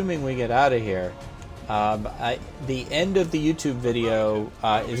 Assuming we get out of here, the end of the YouTube video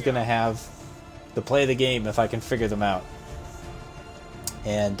is going to have the play of the game if I can figure them out.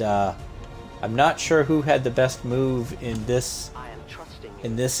 And I'm not sure who had the best move in this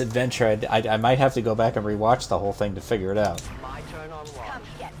adventure. I might have to go back and rewatch the whole thing to figure it out. My turn on launch. Come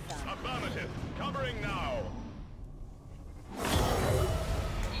get some. Affirmative. Covering now.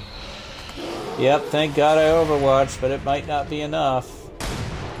 Yep, thank God I overwatched, but it might not be enough.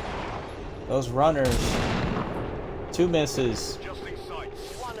 Those runners. 2 misses. Just in sight.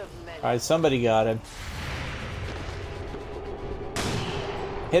 One of many. Alright, somebody got him.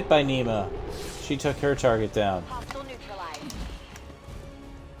 Hit by Nima. She took her target down. Hostile neutralized.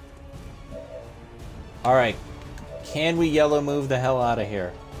 Alright. Can we yellow move the hell out of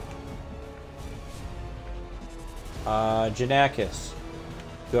here? Janakis.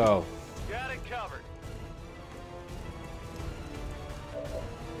 Go. Got it covered.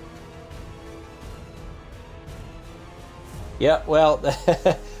 Yeah, well,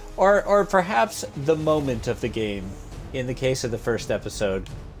 or perhaps the moment of the game. In the case of the first episode,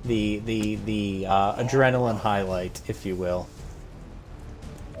 the adrenaline highlight, if you will.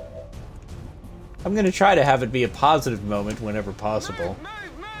 I'm going to try to have it be a positive moment whenever possible.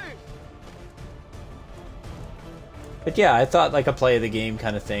 But yeah, I thought like a play of the game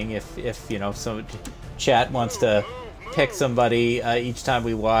kind of thing. If you know, some chat wants to pick somebody each time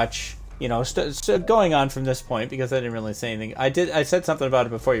we watch. You know, going on from this point, because I didn't really say anything. I said something about it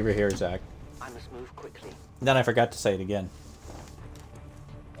before you were here, Zach. I must move quickly. Then I forgot to say it again.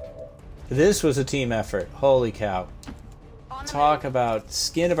 This was a team effort. Holy cow. Talk about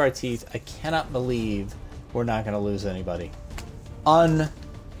skin of our teeth. I cannot believe we're not going to lose anybody.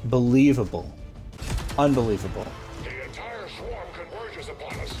 Unbelievable. Unbelievable. The entire swarm converges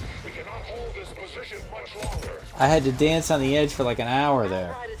upon us. We cannot hold this position much longer. I had to dance on the edge for like an hour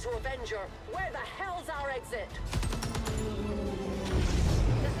there. To Avenger. Where the hell's our exit?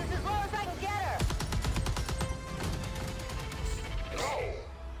 This is as low as I can get her. No!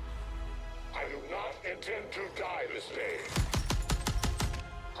 I do not intend to die this day.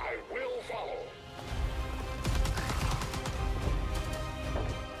 I will follow.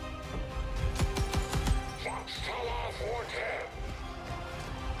 Fox Tala 410.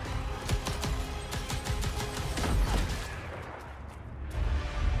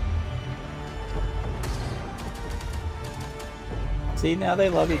 See, now they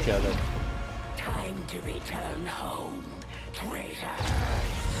love each other. Time to return home, traitor.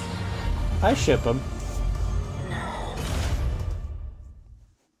 I ship them.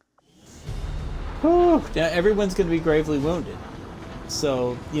 Whew, now everyone's going to be gravely wounded.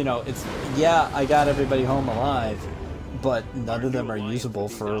 So, you know, it's, yeah, I got everybody home alive, but none of them are usable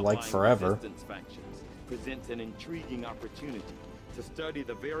for, like, forever. Presents an intriguing opportunity to study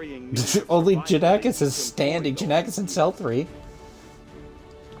the varying Only Janakis is standing. Janakis in Cell 3.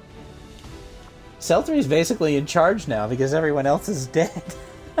 Cell 3 is basically in charge now because everyone else is dead.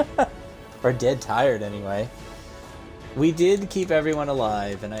 Or dead tired, anyway. We did keep everyone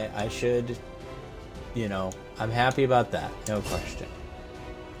alive, and I should, you know, I'm happy about that. No question.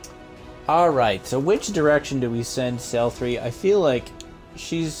 Alright, so which direction do we send Cell 3? I feel like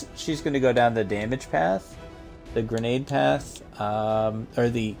she's going to go down the damage path, the grenade path, or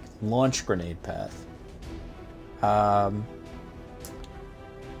the launch grenade path.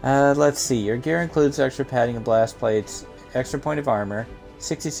 Let's see. Your gear includes extra padding and blast plates, extra point of armor,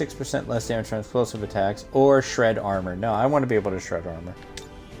 66% less damage from explosive attacks, or shred armor. No, I want to be able to shred armor.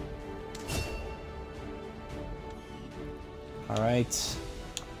 Alright.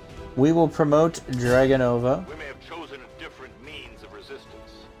 We will promote Dragonova. We may have chosen a different means of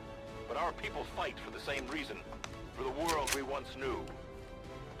resistance, but our people fight for the same reason, for the world we once knew.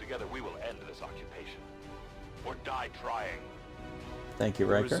 Together we will end this occupation, or die trying. Thank you,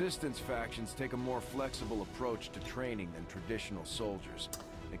 Riker. Resistance factions take a more flexible approach to training than traditional soldiers.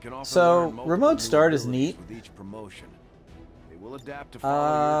 They can offer So, remote start is neat. with each promotion. They will adapt to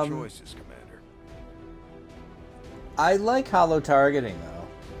follow your choices, Commander. I like hollow targeting, though.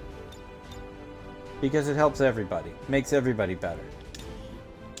 Because it helps everybody. Makes everybody better.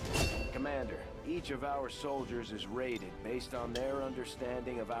 Commander, Each of our soldiers is rated based on their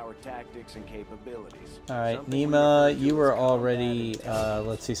understanding of our tactics and capabilities. All right, Nima, you were already,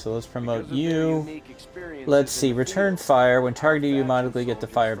 let's see, so let's promote you. Let's see, return fire. When targeted, you automatically get the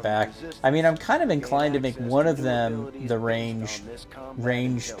fire back. I mean, I'm kind of inclined to make one of them the ranged,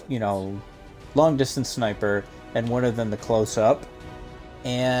 you know, long-distance sniper, and one of them the close-up.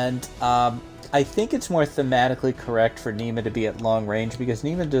 And I think it's more thematically correct for Nima to be at long range, because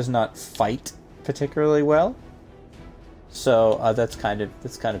Nima does not fight particularly well, so that's kind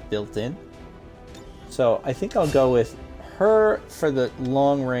of built in. So I think I'll go with her for the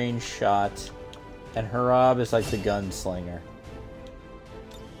long range shot, and Harab is like the gunslinger.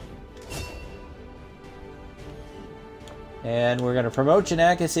 And we're gonna promote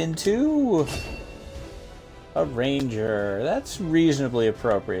Janakis into a ranger. That's reasonably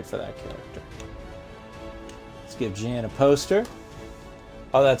appropriate for that character. Let's give Jan a poster.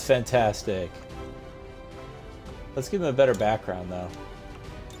 Oh, that's fantastic. Let's give him a better background, though.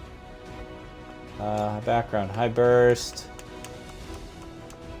 Background, high burst.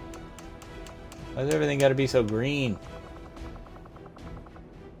 Why's everything got to be so green?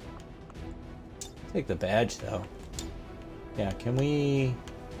 Take the badge, though. Yeah, can we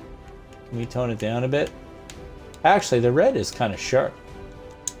tone it down a bit? Actually, the red is kind of sharp.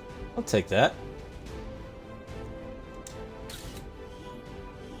 I'll take that.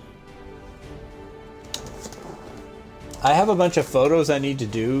 I have a bunch of photos I need to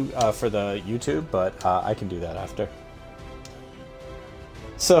do for the YouTube, but I can do that after.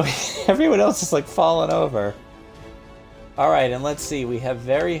 So everyone else is like falling over. Alright, and let's see. We have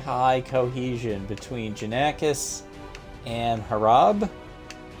very high cohesion between Janakis and Harab.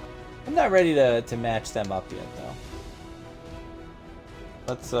 I'm not ready to match them up yet, though.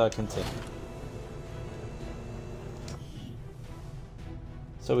 Let's continue.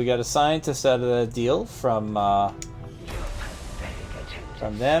 So we got a scientist out of the deal from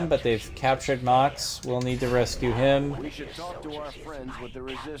them, but they've captured Mox. We'll need to rescue him. We should talk to our friends with the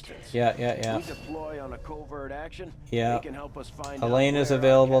resistance. Yeah. We deploy on a covert action. Yeah. They can help us find Elena's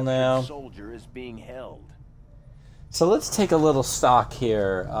available now. Soldier is being held. So let's take a little stock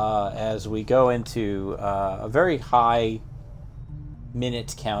here as we go into a very high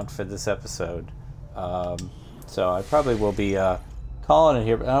minute count for this episode. So I probably will be calling it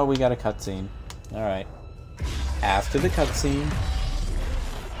here. But, oh, we got a cutscene. All right. After the cutscene.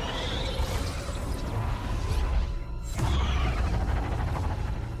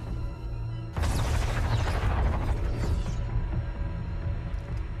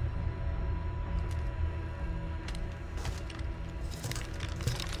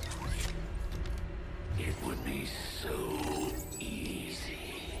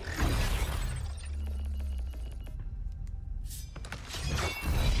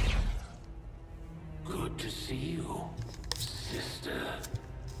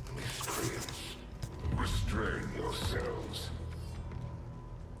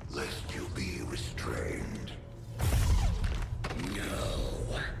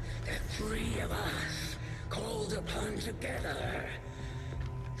 Together.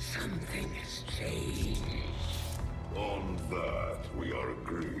 Something has changed. On that, we are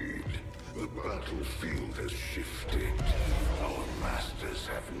agreed. The battlefield has shifted. Our masters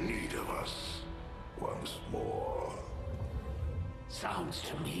have need of us once more. Sounds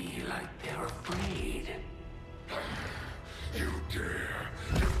to me like they're afraid. You dare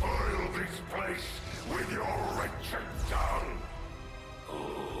defile this place with your wretched tongue?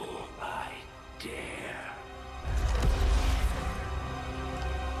 Oh, I dare.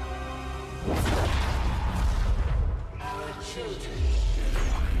 Our children.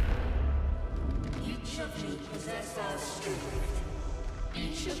 Each of you possess our strength.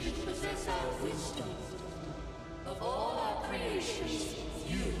 Each of you possess our wisdom. Of all our creations,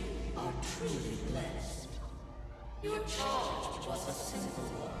 you are truly blessed. Your charge was a simple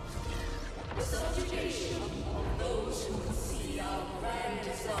one. The subjugation of those who can see our grand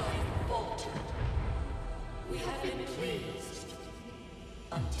design falter. We have been pleased.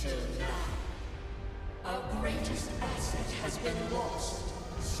 Until now. Our greatest asset has been lost,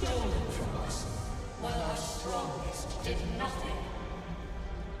 stolen from us, while our strongest did nothing.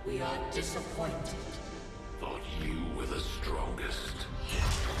 We are disappointed. Thought you were the strongest.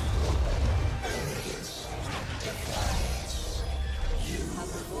 Arrogance, defiance. You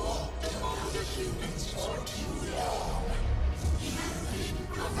have walked among the humans for too long. You have been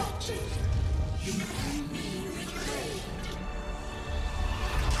corrupted. You can be reclaimed.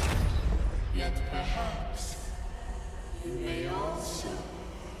 Yet perhaps you may also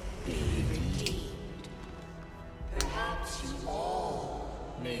be redeemed. Perhaps you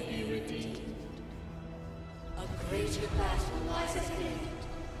all may be redeemed. greater battle lies ahead.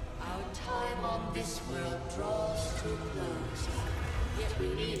 Our time on this world draws to a close. Yet we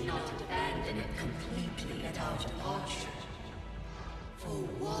need not abandon it completely at our departure. For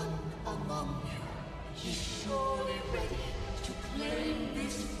one among you is surely ready to claim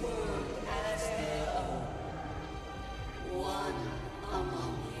this world as their own. One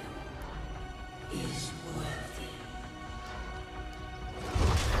among you is worthy.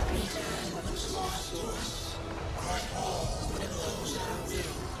 Return what was lost to us. Grant all that knows our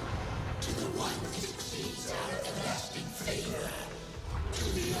will. To the one that exceeds our everlasting favor. To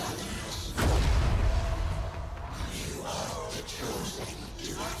the others. You are the chosen. Do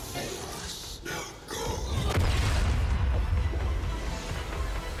not fail us. Now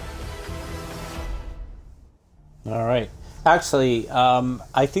go. All right. Actually,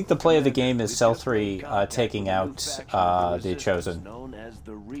 I think the play of the game is Cell 3 taking out the Chosen.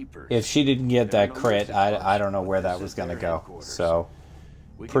 If she didn't get that crit, I don't know where that was going to go. So,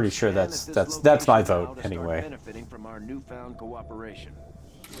 pretty sure that's my vote anyway. Benefiting from our newfound cooperation.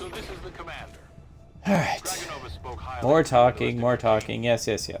 So this is the commander. All right. More talking. Yes.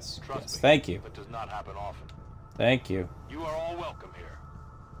 Thank you. That does not happen often. Thank you. You are all welcome here.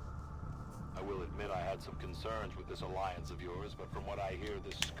 I will admit I had some concerns with this alliance of yours, but from what I hear,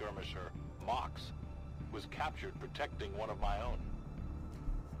 this skirmisher, Mox, was captured protecting one of my own.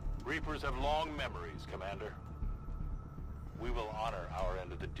 Reapers have long memories, Commander. We will honor our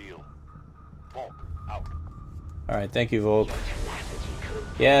end of the deal. Volk, out. Alright, thank you, Volk.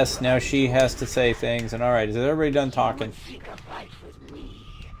 Yes, now she has to say things, and alright, is everybody done talking?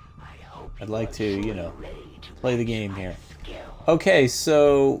 I'd like to, you know, play the game here. Okay,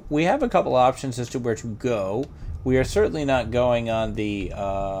 so we have a couple options as to where to go. We are certainly not going on the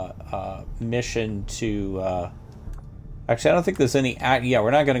mission to... Actually, I don't think there's any... Yeah,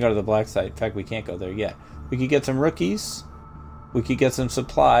 we're not going to go to the black site. In fact, we can't go there yet. We could get some rookies. We could get some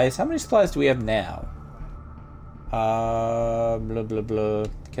supplies. How many supplies do we have now? Blah, blah, blah.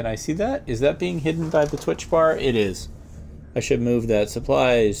 Can I see that? Is that being hidden by the Twitch bar? It is. I should move that.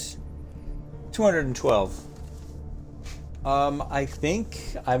 Supplies. 212. I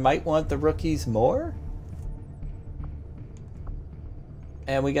think I might want the rookies more.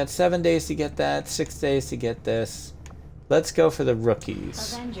 And we got 7 days to get that, 6 days to get this. Let's go for the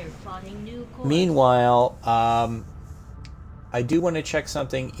rookies. Meanwhile, I do want to check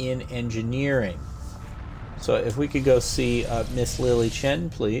something in engineering. So if we could go see Miss Lily Chen,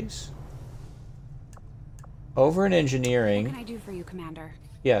 please. Over in engineering. What can I do for you, Commander?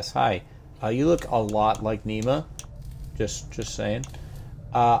 Yes, hi. You look a lot like Nima. Just saying.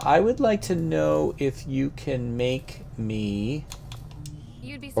 I would like to know if you can make me...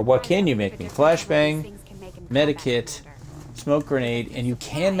 Or what can you make me? Flashbang, medikit, smoke grenade, and you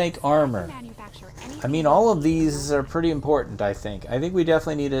can make armor. I mean, all of these are pretty important, I think. I think we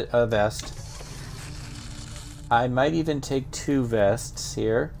definitely need a vest. I might even take 2 vests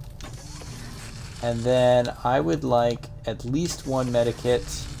here. And then I would like at least 1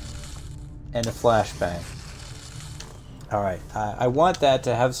 medikit and a flashbang. Alright, I want that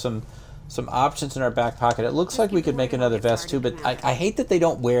to have some options in our back pocket. It looks like we could make another vest too, but I hate that they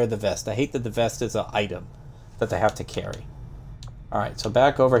don't wear the vest. I hate that the vest is an item that they have to carry. Alright, so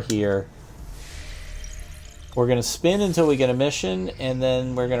back over here. We're going to spin until we get a mission, and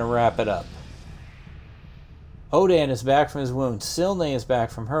then we're going to wrap it up. Odan is back from his wounds. Silne is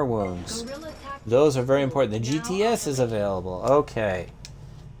back from her wounds. Those are very important. The GTS is available. Okay.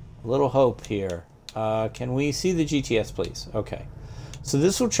 A little hope here. Can we see the GTS, please? Okay. So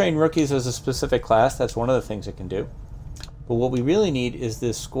this will train rookies as a specific class. That's one of the things it can do. But what we really need is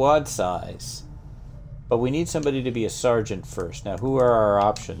this squad size. But we need somebody to be a sergeant first. Now, who are our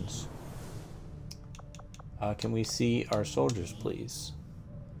options? Can we see our soldiers, please?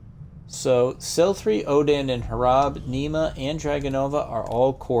 So, Cell 3, Odan, and Harab, Nima, and Dragonova are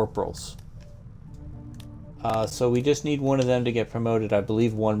all corporals. So we just need one of them to get promoted, I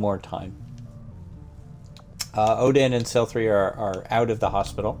believe, one more time. Odan and Cell 3 are out of the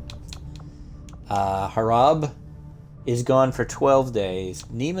hospital. Harab is gone for 12 days.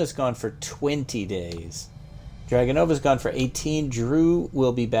 Nima's gone for 20 days. Dragonova's gone for 18. Drew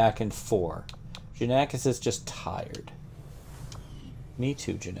will be back in 4. Janakis is just tired. Me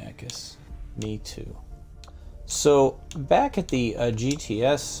too, Janakis. Me too. So, back at the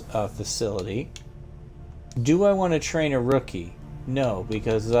GTS facility, do I want to train a rookie? No,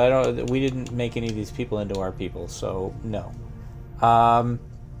 because we didn't make any of these people into our people, so no.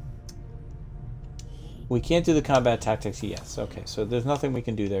 We can't do the combat tactics. Yes, okay. So there's nothing we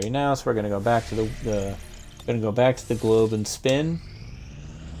can do there now. So we're going to go back to the globe and spin.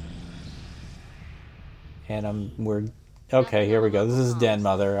 And we're okay. Here we go. This is Den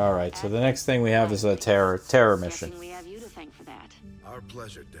Mother. All right. So the next thing we have is a terror mission. We have you to thank for that. Our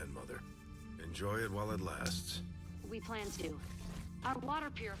pleasure, Den Mother. Enjoy it while it lasts. We plan to. Our water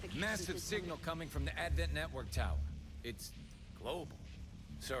purification. Massive signal coming from the Advent Network Tower. It's global.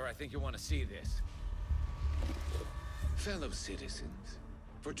 Sir, I think you'll want to see this. Fellow citizens,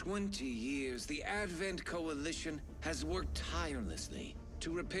 for 20 years, the Advent Coalition has worked tirelessly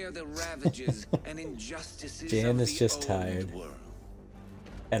to repair the ravages and injustices Jan of is the just old tired. world.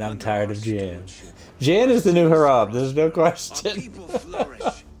 And I'm tired of Jan. Jan is the new Harab, there's no Our question. people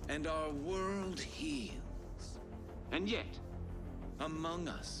flourish and our world heals. And yet, among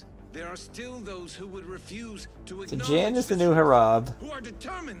us, there are still those who would refuse to So acknowledge Jan is the this new world, Harab. who are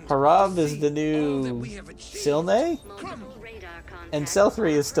determined Harab to is the see all that new we have achieved. Silne? And Cell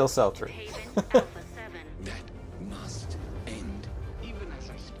 3 is still Cell 3. That must end. Even as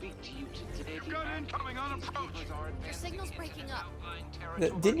I speak to you today, You've got incoming on approach. Your signal's breaking up.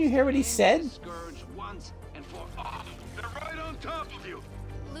 Didn't you hear what he said? Scourge once and for all. They're right on top of you.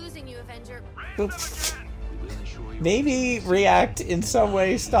 Losing you, Avenger. Oops. We will ensure you Maybe react in some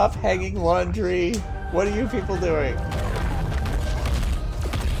way. Stop hanging laundry. What are you people doing?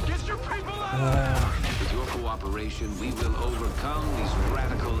 Get your people out. With your cooperation, we will overcome these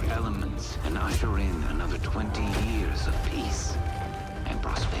radical elements and usher in another 20 years of peace and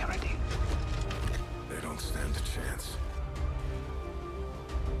prosperity. They don't stand a chance.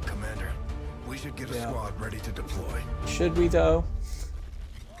 Commander, we should get a Yeah. squad ready to deploy. Should we though?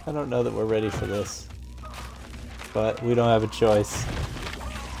 I don't know that we're ready for this. But we don't have a choice.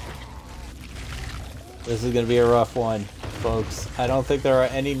 This is going to be a rough one, folks. I don't think there are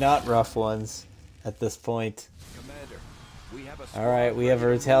any not rough ones at this point. Alright, we have a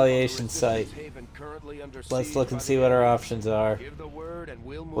retaliation site. Let's look and see what our options are.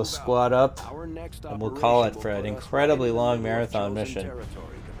 We'll squad up, and we'll call it for an incredibly long marathon mission.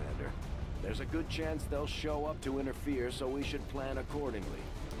 There's a good chance they'll show up to interfere, so we should plan accordingly.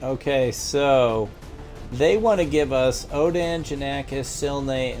 Okay, so they want to give us Odan, Janakis,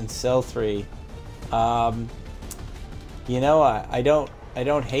 Silne, and Cell 3. You know, I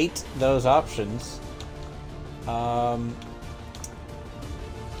don't hate those options.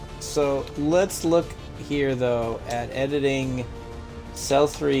 So let's look here though at editing Cell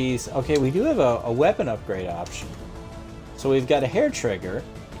 3's. Okay, we do have a weapon upgrade option. So we've got a hair trigger,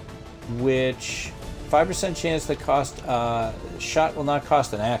 which 5% chance that shot will not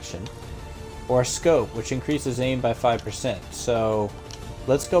cost an action, or scope, which increases aim by 5%. So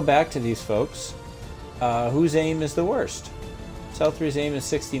let's go back to these folks. Whose aim is the worst? Cell 3's aim is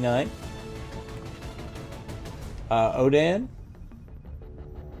 69. Odan,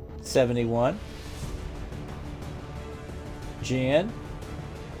 71. Jan,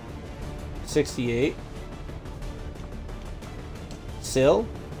 68. Sil,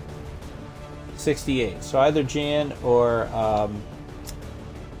 68. So either Jan or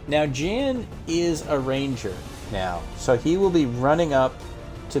now Jan is a ranger now, so he will be running up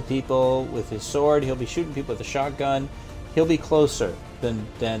to people with his sword. He'll be shooting people with a shotgun. He'll be closer than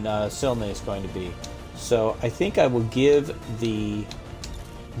Silne is going to be. So I think I will give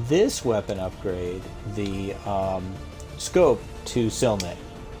this weapon upgrade, the scope, to Silne.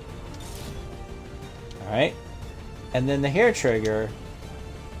 Alright. And then the hair trigger,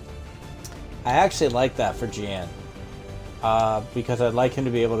 I actually like that for Jan. Because I'd like him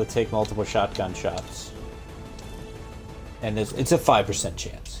to be able to take multiple shotgun shots. And it's a 5%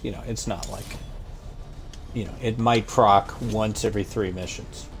 chance. You know, it's not like, you know, it might proc once every 3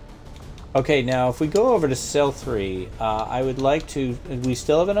 missions. Okay, now if we go over to Cell 3, I would like to... We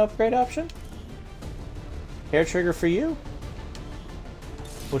still have an upgrade option? Hair trigger for you?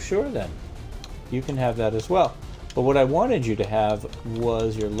 Well, sure then. You can have that as well. But what I wanted you to have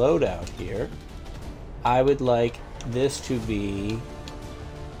was your loadout here. I would like this to be...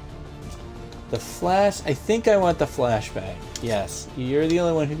 the flash... I think I want the flashbang. Yes, you're the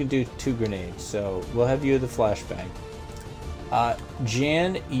only one who can do 2 grenades, so we'll have you the flashbang.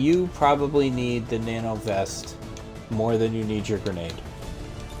 Jan, you probably need the nano vest more than you need your grenade.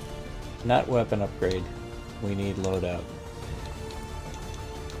 Not weapon upgrade. We need loadout.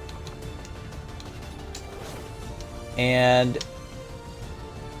 And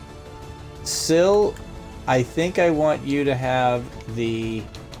Sil, I think I want you to have the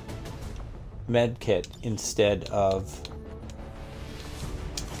med kit instead of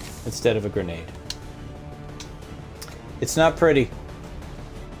a grenade. It's not pretty.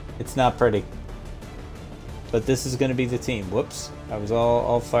 It's not pretty. But this is going to be the team. Whoops. I was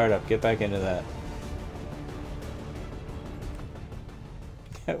all fired up. Get back into that.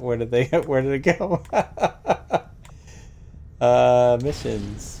 Where did it go?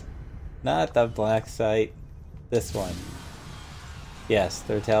 Missions. Not the black site. This one. Yes,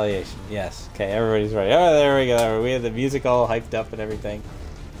 the retaliation. Yes. Okay, everybody's ready. Oh, there we go. We have the music all hyped up and everything.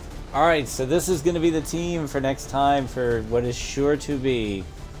 Alright, so this is going to be the team for next time for what is sure to be...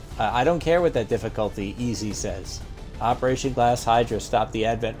 I don't care what that difficulty easy says. Operation Glass Hydra, stop the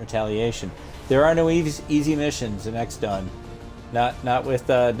Advent retaliation. There are no easy missions in X-Dunn. Not with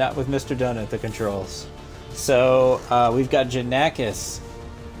Mr. Dunn at the controls. So we've got Janakis,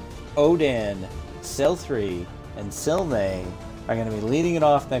 Odin, Silthri, and Silne are going to be leading it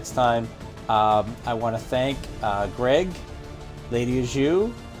off next time. I want to thank Greg, Lady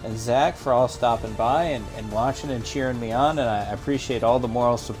Azhu, and Zach for all stopping by and watching and cheering me on, and I appreciate all the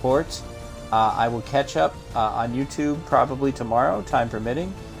moral support. I will catch up on YouTube probably tomorrow, time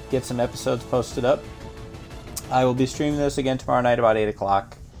permitting, get some episodes posted up. I will be streaming this again tomorrow night about 8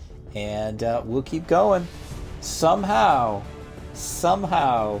 o'clock, and we'll keep going. Somehow,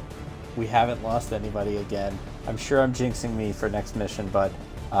 we haven't lost anybody again. I'm sure I'm jinxing me for next mission, but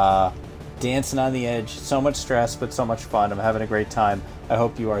dancing on the edge, so much stress, but so much fun. I'm having a great time. I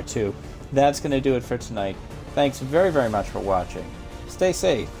hope you are too. That's going to do it for tonight. Thanks very, very much for watching. Stay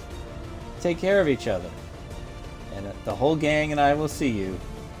safe. Take care of each other. And the whole gang and I will see you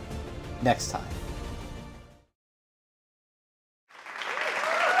next time.